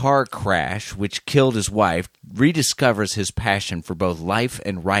in a car crash which killed his wife rediscovers his passion for both life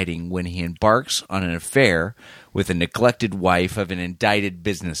and writing when he embarks on an affair with a neglected wife of an indicted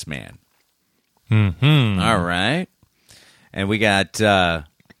businessman. Mm-hmm. All right. And we got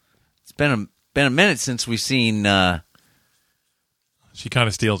it's been a minute since we've seen She kind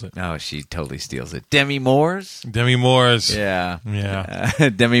of steals it. oh, she totally steals it. Demi Moore's? Demi Moore's. Yeah. Yeah.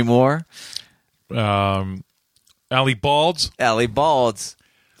 Demi Moore. Ali Balds. Allie Balds.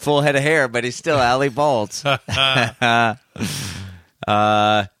 Full head of hair, but he's still Allie Balds. Dilly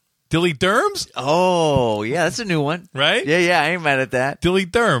Derms, Oh, yeah, that's a new one. right? Yeah, I ain't mad at that. Dilly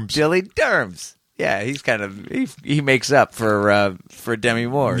Derms. Dilly Derms. Yeah, he's kind of he makes up for Demi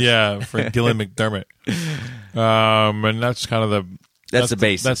Moore. Yeah, for Dylan McDermott. And that's kind of That's the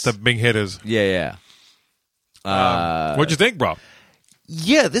basis. That's the big hitters. Yeah. What'd you think, bro?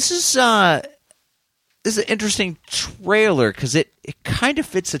 Yeah, this is an interesting trailer because it kind of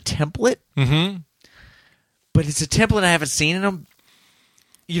fits a template. Mm-hmm. But it's a template I haven't seen in them.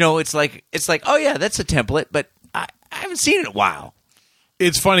 You know, it's like, oh yeah, that's a template, but I haven't seen it in a while.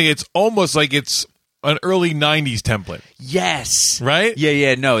 It's funny. It's almost like it's an early 90s template. Yes. Right?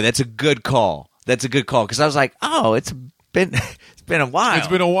 Yeah, no, that's a good call. Because I was like, oh, it's been a while. It's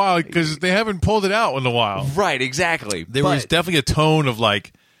been a while because they haven't pulled it out in a while. Right, exactly. There was definitely a tone of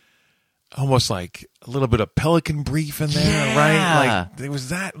like, almost like a little bit of Pelican Brief in there, Yeah. right? Like there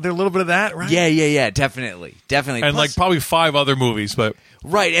was a little bit of that, right? Yeah, definitely. And Plus, like probably 5 other movies, but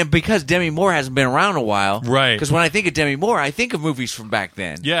right, and because Demi Moore hasn't been around a while, Right. Because when I think of Demi Moore, I think of movies from back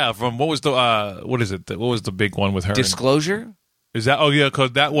then. yeah, from what was the what is it? What was the big one with her? Disclosure. Is that? Oh yeah,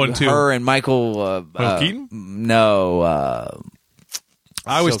 because that one too. Her and Michael Keaton? No,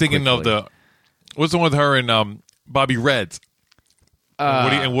 I was so thinking of quickly. what's the one with her and Bobby Reds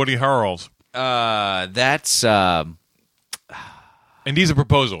and Woody Harrells. that's Indecent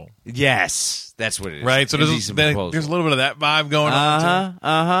Proposal, yes, that's what it is. right? So there's Indecent a Proposal. little bit of that vibe going on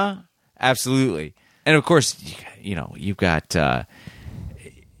too. Absolutely. And of course, you know, you've got wow,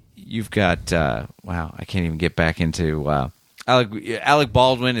 I can't even get back into Alec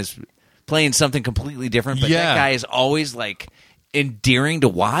Baldwin is playing something completely different, but Yeah. that guy is always like endearing to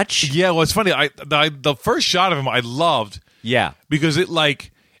watch. Yeah, well, it's funny. The first shot of him I loved Yeah. because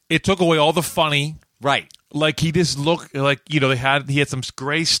it took away all the funny. Right. Like he just looked like he had some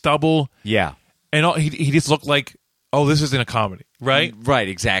gray stubble Yeah. and he just looked like, oh, this isn't a comedy, right? Right,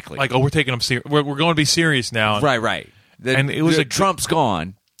 exactly. Like, oh, we're taking him serious. We're going to be serious now. right. And it was Trump's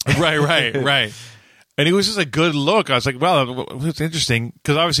gone. right. And it was just a good look. I was like, well, it's interesting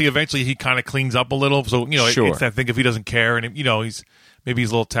because obviously, eventually, he kind of cleans up a little. So Sure. it's that thing if he doesn't care, and he's a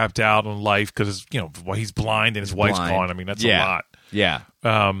little tapped out on life because he's blind and his wife's blind. gone. I mean, that's Yeah. a lot. Yeah.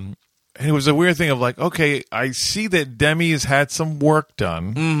 And it was a weird thing of like, okay, I see that Demi has had some work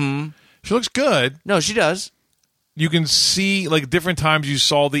done. Mm-hmm. She looks good. No, she does. You can see like different times you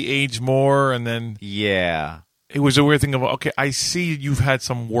saw the age more, and then Yeah. it was a weird thing of, okay, I see you've had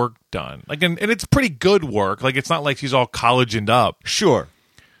some work done. Like, and it's pretty good work. Like, it's not like she's all collegeaned up. Sure.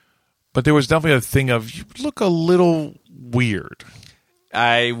 But there was definitely a thing of, you look a little weird,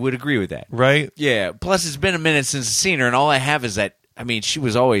 I would agree with that. right? Yeah. Plus, it's been a minute since I've seen her, and all I have is that, I mean, she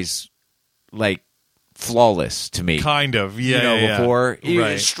was always, like, flawless to me. Kind of, yeah. yeah. Before.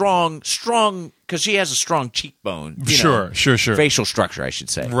 Right. Strong, because she has a strong cheekbone. you Sure, know, sure. Facial structure, I should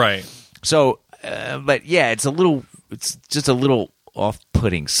say. Right. So, but yeah, it's just a little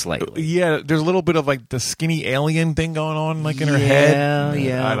off-putting slightly. Yeah, there's a little bit of, like, the skinny alien thing going on, like, in her head.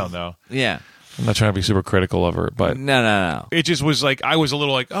 Yeah. I don't know. Yeah. I'm not trying to be super critical of her, but No. it just was like, I was a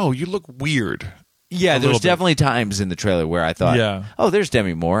little like, oh, you look weird. Yeah, A there was little bit. definitely times in the trailer where I thought, Yeah. oh, there's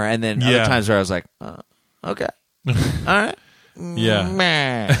Demi Moore, and then other Yeah. times where I was like, okay, all right. Yeah. And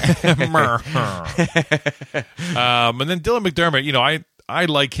then Dylan McDermott, I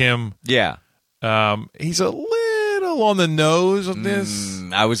like him. Yeah. He's a little on the nose of this.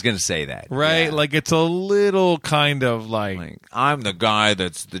 I was going to say that. Right? Yeah. Like, it's a little kind of like I'm the guy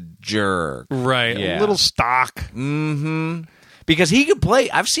that's the jerk. right, Yeah. a little stock. Mm-hmm. Because he can play.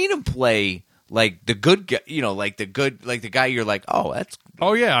 I've seen him play like the good guy, like the guy you're like, oh, that's.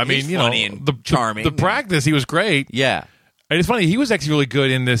 Oh, yeah. I He's mean, funny and charming. The practice, he was great. Yeah. And it's funny, he was actually really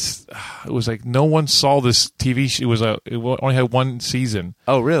good in this. It was like no one saw this TV show. It only had one season.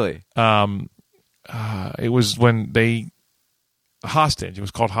 Oh, really? It was when Hostage. It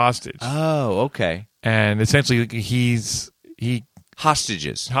was called Hostage. Oh, okay. And essentially,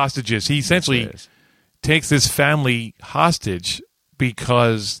 Hostages. He essentially That's what it is. takes this family hostage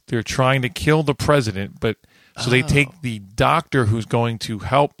because they're trying to kill the president, but so they take the doctor who's going to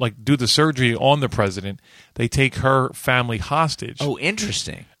help, like, do the surgery on the president. They take her family hostage. Oh,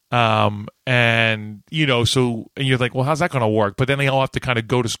 interesting. And and you're like, well, how's that going to work? But then they all have to kind of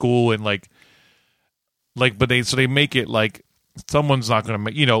go to school and but they make it like someone's not going to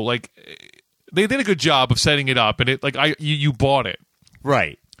make, they did a good job of setting it up, and it you bought it.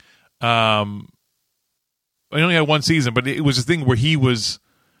 Right. I only had one season, but it was a thing where he was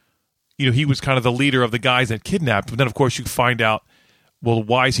kind of the leader of the guys that kidnapped. But then, of course, you find out, well,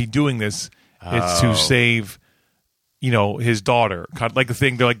 why is he doing this? It's to save, his daughter. Kind of like the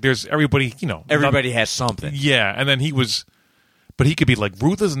thing, they're like, there's everybody, Everybody has something. Yeah, and then but he could be like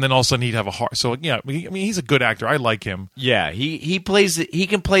ruthless, and then all of a sudden he'd have a heart. So, yeah, he's a good actor. I like him. Yeah, he plays. He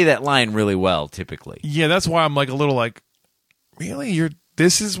can play that line really well, typically. Yeah, that's why I'm like a little like, really,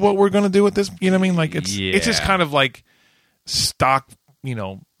 this is what we're gonna do with this? You know what I mean? Like it's just kind of like stock,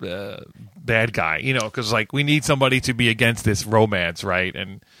 bad guy, because like we need somebody to be against this romance, right?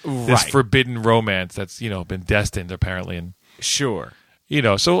 And this forbidden romance that's been destined apparently, and Sure.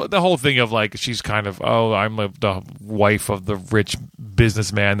 So the whole thing of like she's kind of I'm the wife of the rich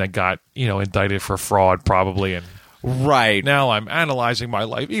businessman that got indicted for fraud probably, and Right. now I'm analyzing my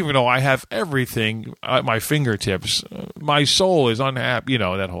life, even though I have everything at my fingertips. My soul is unhappy,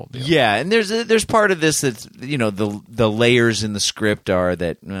 that whole deal. Yeah, and there's part of this that's the layers in the script are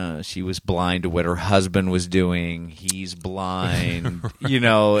that she was blind to what her husband was doing. He's blind.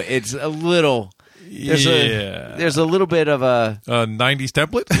 It's a little. There's a little bit of a 90s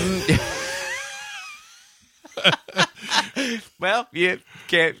template. Well, you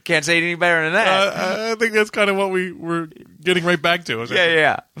can't say it any better than that. I think that's kind of what we were getting right back to.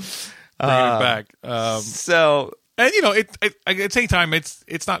 Yeah. Bringing it back. So, and at the same time,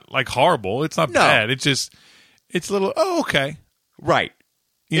 it's not like horrible. It's not bad. It's just it's a little. Oh, okay. Right.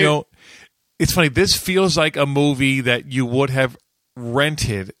 It's funny. This feels like a movie that you would have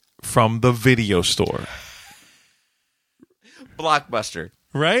rented from the video store. Blockbuster.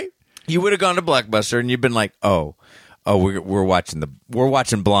 Right? You would have gone to Blockbuster and you've been like, we're watching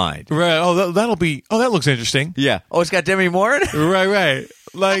Blind. Right. Oh, that looks interesting. Yeah. Oh, it's got Demi Moore in it? Right.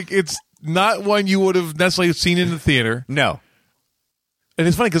 Like it's not one you would have necessarily seen in the theater. No. And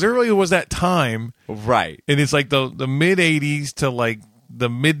it's funny because there really was that time. Right. And it's like the mid 80s to like the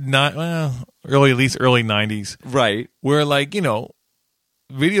mid early 90s. Right. Where like,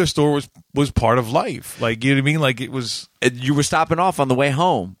 video store was part of life. Like, you know what I mean? Like it was. You were stopping off on the way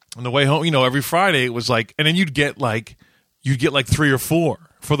home. On the way home, every Friday it was like, and then you'd get like 3 or 4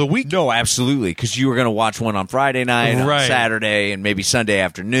 for the week. No, absolutely, because you were going to watch one on Friday night, on Saturday, and maybe Sunday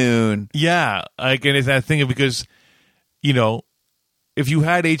afternoon. Yeah, like, and it's that thing of because, if you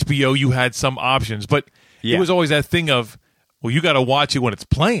had HBO, you had some options, but it was always that thing of, well, you got to watch it when it's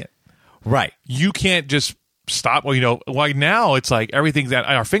playing. Right. You can't just stop. Well, like now it's like everything's at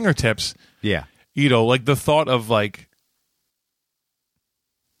our fingertips. Yeah. Like the thought of like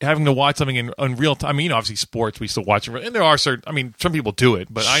having to watch something in real time. I mean, obviously sports, we still watch it. And there are certain, I mean, some people do it,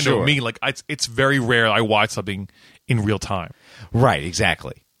 but I know me, like it's very rare I watch something in real time. Right,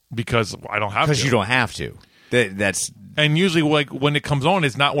 exactly. Because I don't have to. Because you don't have to. That's and usually like when it comes on,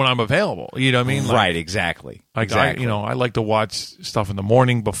 it's not when I'm available. You know what I mean? Like, right, exactly. Like exactly. I like to watch stuff in the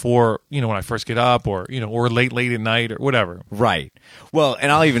morning before, when I first get up or, or late at night or whatever. Right. Well,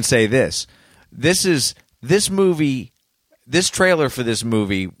 and I'll even say this. This trailer for this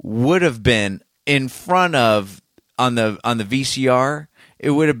movie would have been in front of on the VCR. It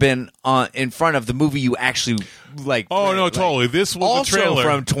would have been in front of the movie you actually like. Oh no, totally. This was also the trailer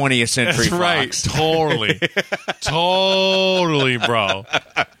from 20th Century Fox. Right, totally, totally, bro.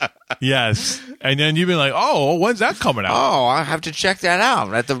 Yes, And then you've been like, oh, when's that coming out? Oh, I have to check that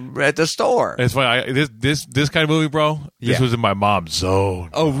out at the store. It's funny. This kind of movie, bro. This was in my mom's zone.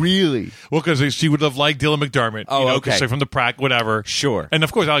 Oh, really? Well, because she would have liked Dylan McDermott. Oh, you know, okay. She's from the Prac, whatever. Sure. And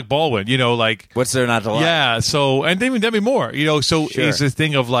of course, Alec Baldwin. You know, like What's there not to like? yeah. So and Demi Moore. You know, so Sure. it's this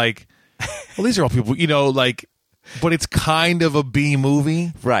thing of like, well, these are all people. You know, like, but it's kind of a B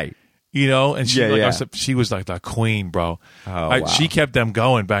movie. Right. You know, and she, Yeah, like yeah. I said, she was like the queen, bro. Oh, wow. She kept them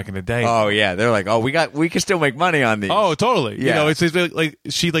going back in the day. Oh, yeah. They're like, we can still make money on these. Oh, totally. You Yeah. know, it's like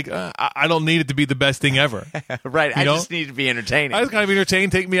she like I don't need it to be the best thing ever. right. I know? just need to be entertaining. I was kind of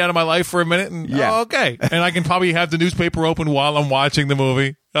entertained. Take me out of my life for a minute, and Yeah. okay. And I can probably have the newspaper open while I'm watching the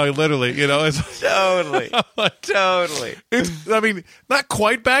movie. Literally, you know, it's Totally. Totally. I mean, not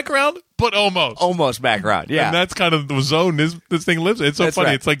quite background, but almost. Almost background. Yeah. And that's kind of the zone this thing lives in. It's so That's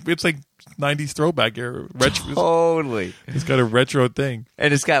funny. right. It's like 90s throwback era. Retro. Totally. It's got a retro thing.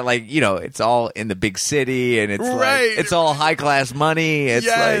 And it's got like, it's all in the big city and it's Right. like, it's all high class money. It's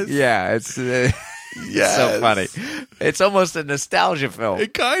Yes. like, yeah, it's Yes. so funny. It's almost a nostalgia film.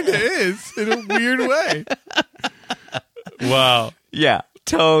 It kind of is in a weird way. Wow. Yeah,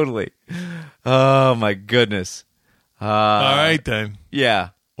 totally. Oh my goodness. All right, then. Yeah.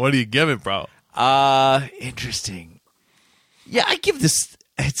 What do you give it, bro? Interesting. Yeah, I give this.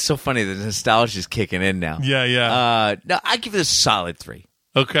 It's so funny. The nostalgia is kicking in now. Yeah, yeah. No, I give this a solid 3.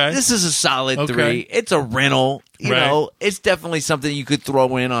 Okay. This is a solid Okay. 3. It's a rental. You Right. know, it's definitely something you could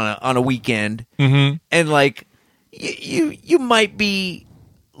throw in on a weekend. Mm-hmm. And like, you might be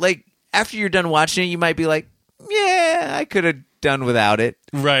like, after you're done watching it, you might be like, yeah, I could have done without it.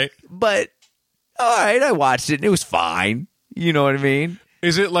 Right. But all right, I watched it and it was fine. You know what I mean?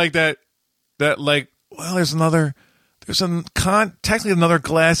 Is it like that like, well, there's technically another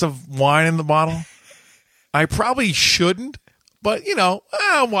glass of wine in the bottle? I probably shouldn't, but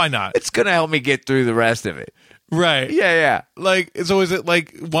why not? It's gonna help me get through the rest of it. Right. Yeah. Like, so is it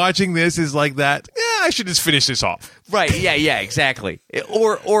like watching this is like that? Yeah, I should just finish this off. Right. Yeah. Exactly. It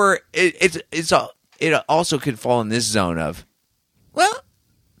also could fall in this zone of, well,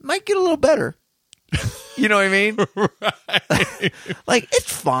 might get a little better. You know what I mean? Right. Like,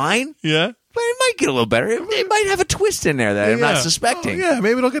 it's fine, Yeah. but it might get a little better. It might have a twist in there that I'm not Yeah. suspecting. Oh, yeah,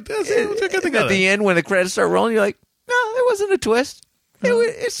 maybe it'll get this. It'll get At together. the end, when the credits start rolling, you're like, no, it wasn't a twist.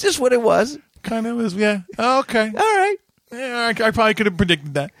 It's just what it was. Kind of is, yeah. Oh, okay. All right. Yeah, I probably could have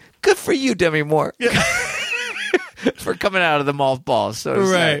predicted that. Good for you, Demi Moore. Yeah. For coming out of the mothballs, so to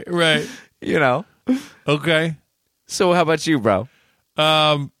say. Right. You know. Okay. So how about you, bro?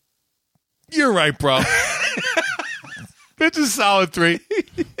 You're right, bro. It's a solid 3.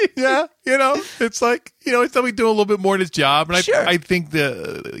 Yeah, it's like, it's somebody doing a little bit more in his job, and Sure. I think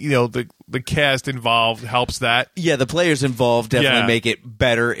the cast involved helps that. Yeah, the players involved definitely Yeah. make it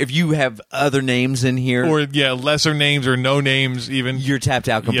better. If you have other names in here, Or lesser names or no names even. you're tapped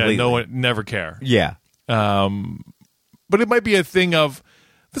out completely. Yeah, no one never care. Yeah. But it might be a thing of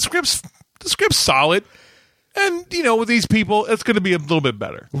the script's solid, and with these people, it's going to be a little bit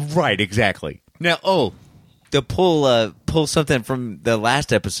better. Right, exactly. Now, to pull something from the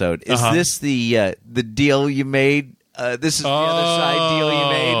last episode, is this the deal you made? This is the other side deal you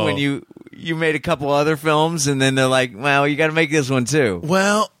made when you made a couple other films, and then they're like, well, you got to make this one too.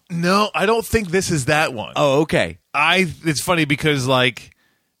 Well, no, I don't think this is that one. Oh, okay. It's funny because Dylan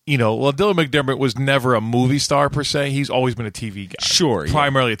McDermott was never a movie star per se. He's always been a TV guy. Sure, yeah.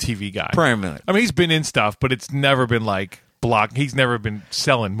 Primarily a TV guy. Primarily. I mean, he's been in stuff, but it's never been like he's never been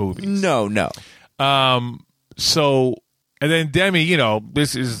selling movies. No. So, and then Demi,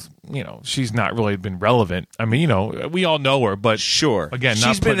 this is, she's not really been relevant. I mean, we all know her, but Sure. again, she's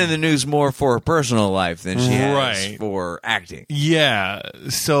not been putting- in the news more for her personal life than she has Right. for acting. Yeah.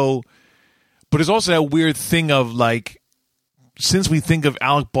 So, but it's also that weird thing of like, since we think of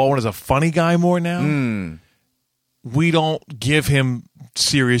Alec Baldwin as a funny guy more now, we don't give him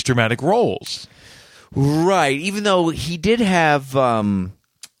serious dramatic roles. Right. Even though he did have, I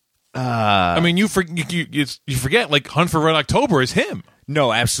mean, you forget like Hunt for Red October is him.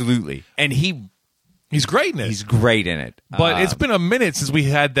 no, absolutely. And He's great in it. he's great in it. But it's been a minute since we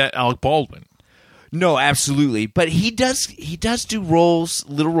had that Alec Baldwin. No, absolutely. But he does do roles,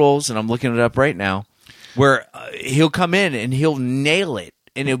 little roles, and I'm looking it up right now, where he'll come in and he'll nail it,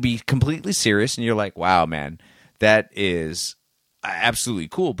 and it'll be completely serious, and you're like, wow, man, that is absolutely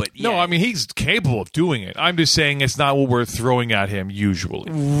cool. But No, yeah. I mean, he's capable of doing it. I'm just saying it's not what we're throwing at him usually.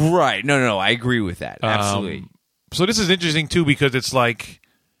 Right. No, I agree with that. Absolutely. So this is interesting, too, because it's like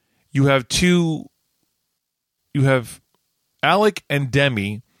you have Alec and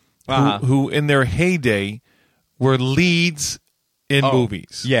Demi, Uh-huh. who in their heyday were leads in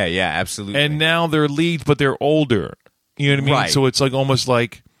movies. Yeah, absolutely. And now they're leads, but they're older. You know what I mean? Right. So it's like almost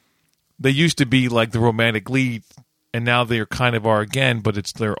like they used to be like the romantic lead, and now they're kind of are again, but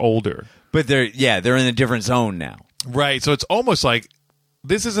they're older. But they're in a different zone now. Right. So it's almost like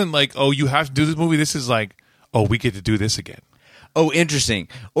this isn't like, oh, you have to do this movie. This is like, oh, we get to do this again. Oh, interesting.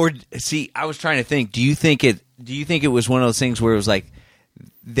 Or see, I was trying to think. Do you think it was one of those things where it was like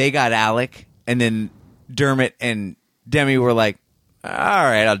they got Alec, and then Dermot and Demi were like, all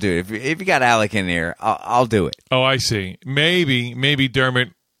right, I'll do it. If you got Alec in here, I'll do it. Oh, I see. Maybe Dermot.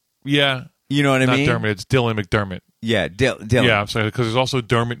 Yeah. You know what I mean? Not Dermot. It's Dylan McDermott. Yeah, Dylan. Yeah, I'm sorry, because there's also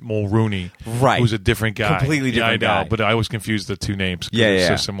Dermot Mulrooney, Right. who's a different guy. Completely different I know, guy. but I always confuse the two names. 'Cause Yeah, they're yeah.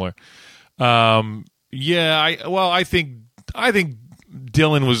 so similar. I think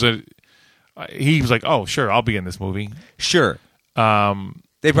Dylan was he was like, oh, sure, I'll be in this movie. Sure.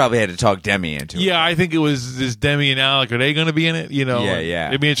 They probably had to talk Demi into it. Yeah, I think it was this Demi and Alec. Are they going to be in it? You know, Yeah.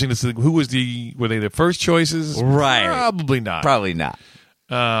 It'd be interesting to see were they the first choices? Right. Probably not. Probably not.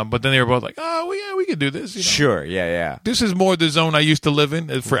 But then they were both like, oh, well, yeah, we could do this. You know? Sure. Yeah. This is more the zone I used to live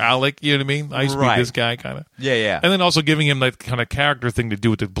in for Alec. You know what I mean? I used to Right. be this guy kind of. Yeah. And then also giving him that kind of character thing to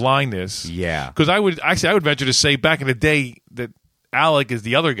do with the blindness. Yeah. Because I would venture to say back in the day that Alec is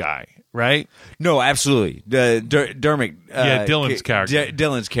the other guy, right? No, absolutely. Dermot. Dylan's character.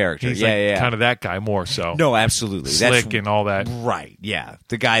 Dylan's character. He's yeah. kind of that guy more so. No, absolutely. Slick and all that. Right. Yeah.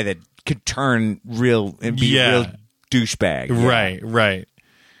 The guy that could turn real and be Yeah. a real douchebag. Yeah. Right.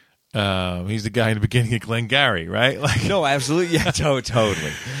 He's the guy in the beginning of Glengarry, right? Like, No, absolutely. Yeah,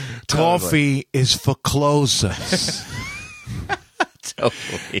 totally. coffee is for closers.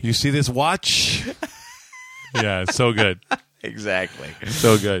 Totally. You see this watch? Yeah, it's so good. Exactly.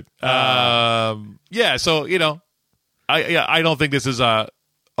 So good. Yeah, so, you know, I don't think this is you got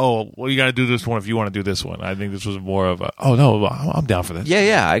to do this one if you want to do this one. I think this was more of I'm down for this.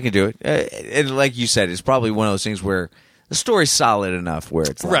 Yeah, I can do it. And like you said, it's probably one of those things where the story's solid enough where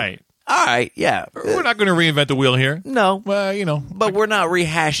it's like, Right. all right, yeah. We're not going to reinvent the wheel here. No. Well, you know. But we're not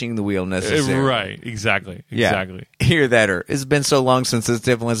rehashing the wheel necessarily. Right, exactly. Yeah. Hear that, or it's been so long since this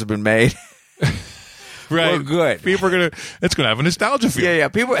difference has been made. Right. We're good. People are it's going to have a nostalgia feel. Yeah.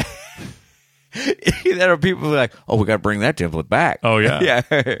 People. That are people who are like, oh, we got to bring that template back. Oh, yeah. Yeah.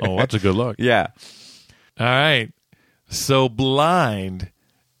 Oh, that's a good look. Yeah. All right. So Blind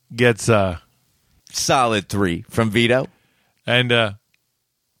gets Solid 3 from Vito. and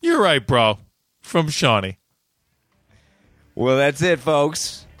you're right, bro, from Shawnee. Well, that's it,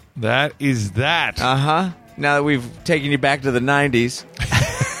 folks. That is that. Now that we've taken you back to the 90s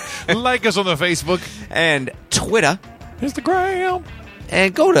Like us on the Facebook, and Twitter, Instagram.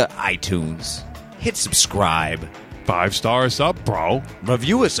 and go to iTunes, hit subscribe, 5 stars up, bro.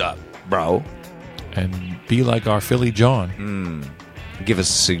 review us up, bro. And be like our Philly John. Give us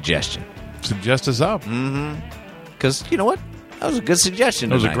a suggestion. Suggest us up. Because, you know what? That was a good suggestion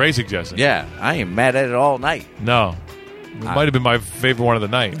That was a tonight. great suggestion. Yeah, I ain't mad at it all night. No. It might have been my favorite one of the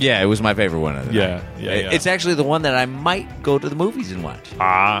night. Yeah, it was my favorite one of the Yeah, night. yeah. It's actually the one that I might go to the movies and watch.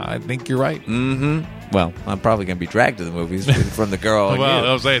 I think you're right. Well, I'm probably going to be dragged to the movies from the girl. and Well, you.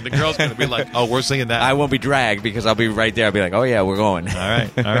 I was saying, the girl's going to be like, oh, we're singing that. I won't be dragged because I'll be right there. I'll be like, oh, yeah, we're going. All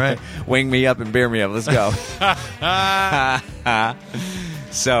right. Wing me up and beer me up. Let's go.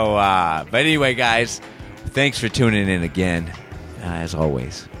 So, but anyway, guys, thanks for tuning in again. As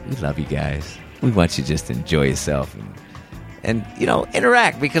always, we love you guys. We want you to just enjoy yourself and you know,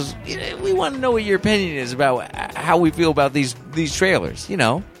 interact because we want to know what your opinion is about how we feel about these trailers. You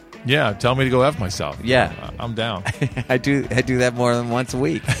know, Yeah, tell me to go F myself. Yeah. I'm down. I do that more than once a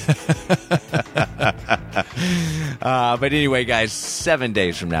week. But anyway, guys, 7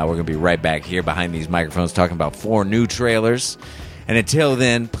 days from now, we're going to be right back here behind these microphones talking about 4 new trailers. And until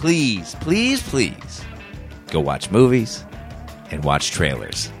then, please, please, please go watch movies and watch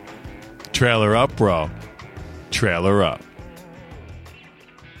trailers. Trailer up, bro. Trailer up.